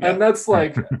 And that's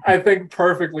like, I think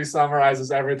perfectly summarizes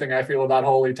everything I feel about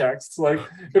holy texts. Like,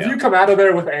 if you come out of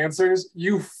there with answers,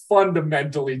 you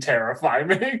fundamentally terrify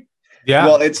me. Yeah.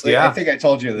 Well, I think I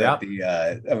told you that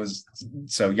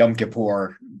Yom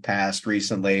Kippur passed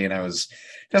recently, and I was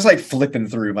just like flipping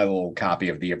through my little copy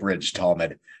of the abridged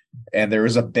Talmud, and there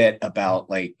was a bit about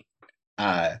like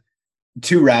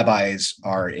two rabbis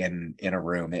are in a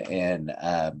room in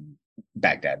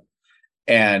Baghdad.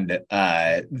 And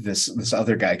this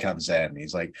other guy comes in.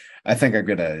 He's like, I think I'm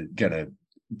gonna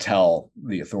tell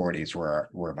the authorities where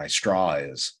my straw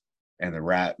is. And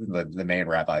the main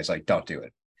rabbi's like, don't do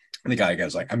it. And the guy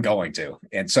goes like, I'm going to.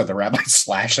 And so the rabbi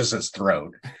slashes his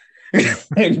throat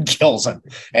and kills him.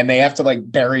 And they have to like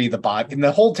bury the body. And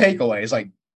the whole takeaway is like,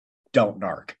 don't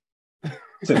narc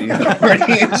to the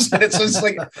authorities. It's just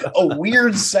like a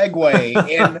weird segue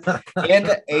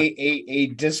in a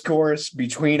discourse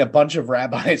between a bunch of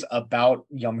rabbis about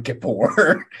Yom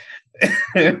Kippur.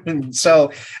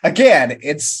 So again,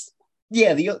 it's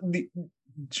the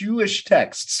Jewish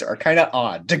texts are kind of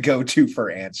odd to go to for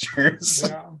answers.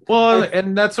 Yeah. Well,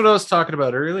 and that's what I was talking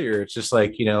about earlier. It's just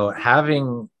like,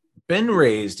 having been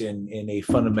raised in a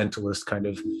fundamentalist kind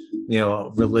of,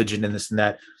 religion and this and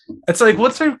that. It's like,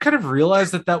 once I kind of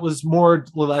realized that was more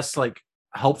or less like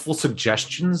helpful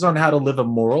suggestions on how to live a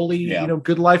morally,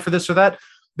 good life for this or that,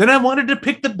 then I wanted to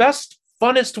pick the best,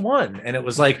 funnest one. And it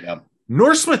was like,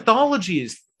 Norse mythology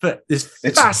is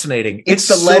fascinating. It's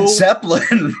the Led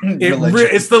Zeppelin religion.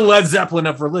 It's the Led Zeppelin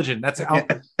of religion. That's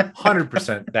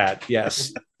 100% that.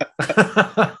 Yes.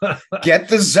 Get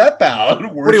the Zepp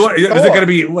out. What do you want? Is it going to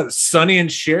be Sonny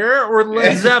and Cher or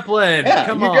Led Zeppelin? Yeah,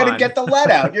 you're going to get the Led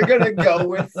out. You're going to go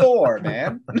with Thor,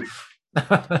 man.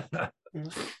 And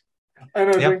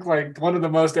I think like one of the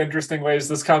most interesting ways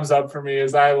this comes up for me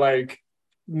is I like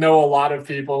know a lot of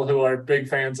people who are big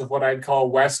fans of what I'd call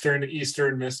Western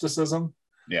Eastern mysticism.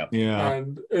 Yeah.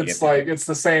 And it's like, it's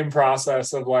the same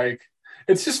process of like,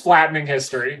 it's just flattening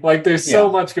history. Like there's so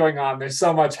much going on. There's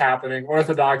so much happening.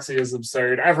 Orthodoxy is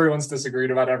absurd. Everyone's disagreed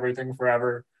about everything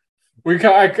forever.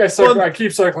 I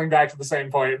keep circling back to the same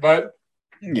point, but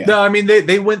no, I mean,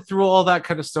 they went through all that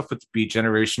kind of stuff with Beat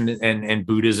Generation and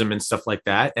Buddhism and stuff like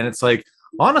that. And it's like,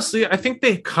 honestly, I think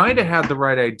they kind of had the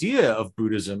right idea of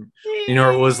Buddhism.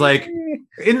 It was like,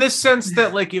 in the sense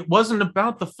that like it wasn't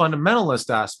about the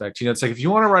fundamentalist aspect. It's like if you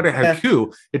want to write a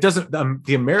haiku, it doesn't.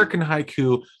 The American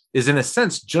haiku is in a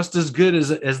sense just as good as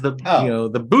the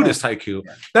the Buddhist haiku.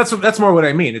 That's more what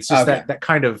I mean. It's just that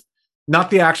kind of, not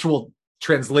the actual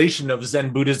translation of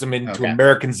Zen Buddhism into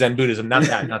American Zen Buddhism. Not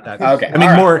that. Okay. I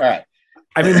mean more. Right.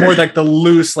 I mean more like the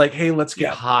loose, like, hey, let's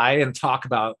get high and talk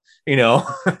about,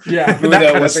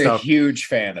 Buddha was a huge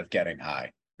fan of getting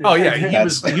high. Oh yeah,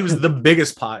 he was the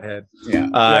biggest pothead. Yeah,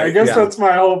 I guess that's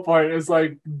my whole point. Is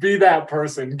like, be that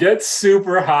person, get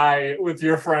super high with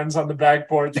your friends on the back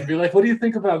porch, and be like, "What do you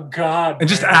think about God?" And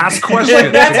just ask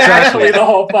questions. That's actually the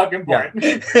whole fucking point.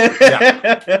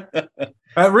 Yeah.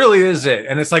 That really is it.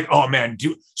 And it's like, oh man,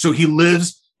 so he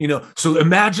lives so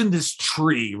imagine this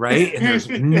tree, right? And there's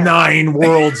 9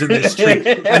 worlds in this tree,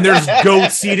 and there's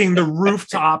goats eating the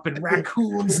rooftop, and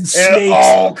raccoons and snakes. It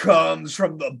all comes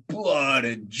from the blood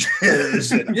and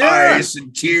jizz and ice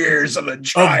and tears of a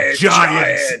giant.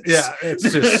 Yeah, it's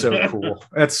just so cool.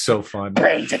 That's so fun.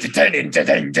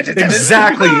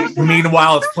 Exactly.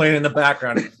 Meanwhile, it's playing in the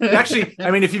background. Actually,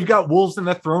 I mean, if you've got Wolves in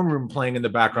the Throne Room playing in the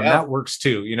background, that works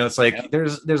too. It's like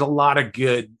there's a lot of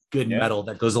good metal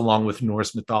that goes along with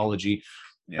Norse mythology.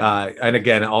 And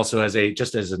again, also as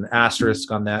an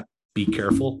asterisk on that, be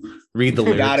careful. Read the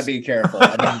lyrics. You gotta be careful.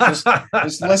 I mean,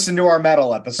 just listen to our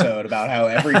metal episode about how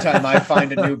every time I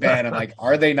find a new band, I'm like,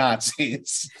 are they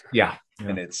Nazis? Yeah.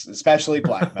 And it's especially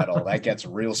black metal that gets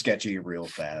real sketchy real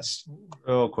fast.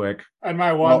 Real quick. And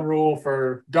my one rule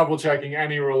for double checking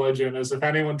any religion is if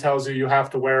anyone tells you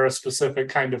have to wear a specific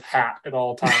kind of hat at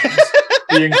all times,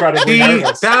 be incredibly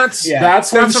nervous. That's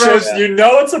when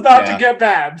it's about to get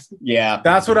bad. Yeah.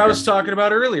 That's what I was talking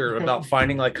about earlier about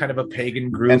finding like kind of a pagan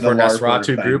group or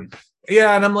Nosferatu group.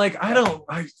 Yeah, and I'm like, I don't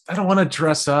want to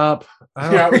dress up.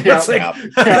 Can't I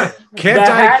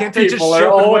just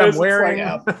show what I'm wearing?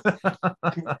 I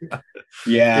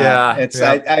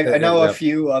know a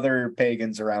few other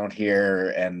pagans around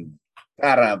here, and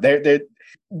I don't know.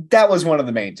 That was one of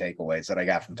the main takeaways that I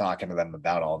got from talking to them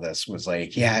about all this was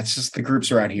like, it's just the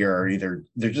groups around here are either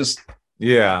they're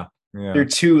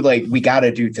too like we got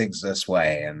to do things this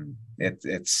way, and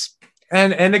it's.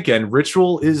 And again,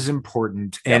 ritual is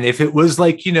important. And if it was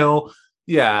like,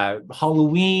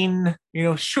 Halloween,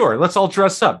 sure, let's all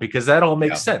dress up because that all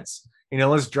makes sense.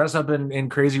 Let's dress up in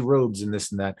crazy robes and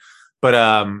this and that. But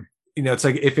it's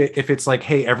like if it's like,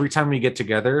 hey, every time we get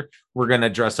together, we're gonna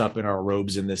dress up in our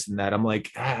robes and this and that. I'm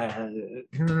like,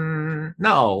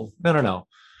 no.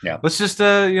 Yeah. Let's just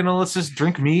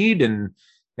drink mead and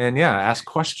ask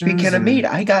questions. Speaking of mead,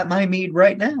 I got my mead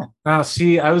right now. Oh,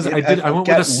 see, I went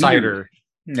with a cider.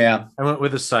 Yeah, I went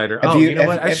with a cider. You know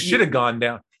what? I should have gone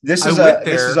down. This is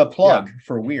a plug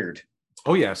for Weird.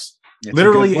 Oh yes, it's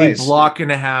literally a block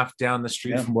and a half down the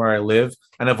street from where I live,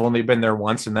 and I've only been there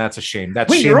once, and that's a shame.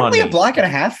 Wait, you're only a block and a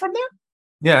half from there?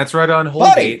 Yeah, it's right on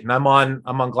Holgate, and I'm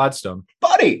on Gladstone.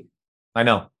 Buddy, I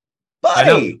know.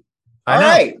 Buddy, all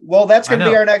right. Well, that's going to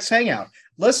be our next hangout.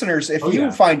 Listeners, if you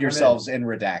find yourselves in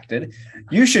Redacted,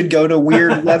 you should go to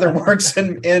Weird Leatherworks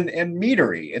in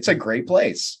Meadery. It's a great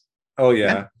place. Oh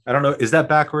yeah. I don't know. Is that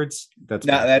backwards?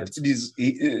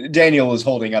 Daniel was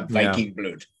holding up Viking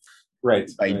Blood.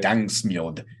 Right. By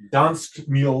Danskmjord.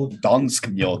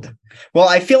 Danskmjord. Well,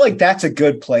 I feel like that's a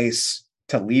good place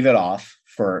to leave it off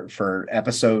for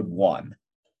episode 1.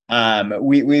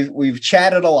 We've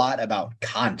chatted a lot about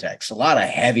context, a lot of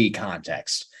heavy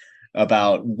context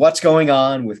about what's going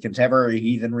on with contemporary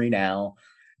heathenry now,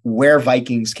 where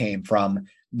Vikings came from,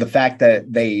 the fact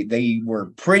that they were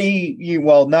pretty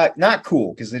not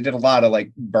cool because they did a lot of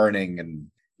like burning and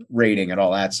raiding and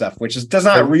all that stuff, which does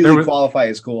not really qualify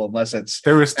as cool unless it's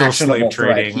there was still slave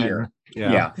trading here.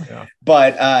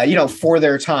 But for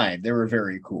their time, they were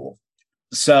very cool.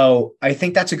 So I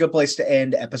think that's a good place to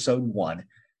end episode 1.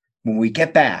 When we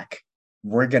get back,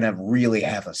 we're going to really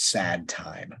have a sad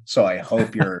time. So I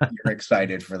hope you're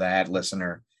excited for that,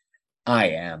 listener. I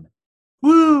am.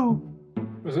 Woo!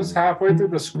 Is this halfway through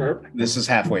the script? This is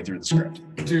halfway through the script.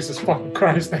 Jesus fucking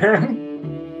Christ, Aaron.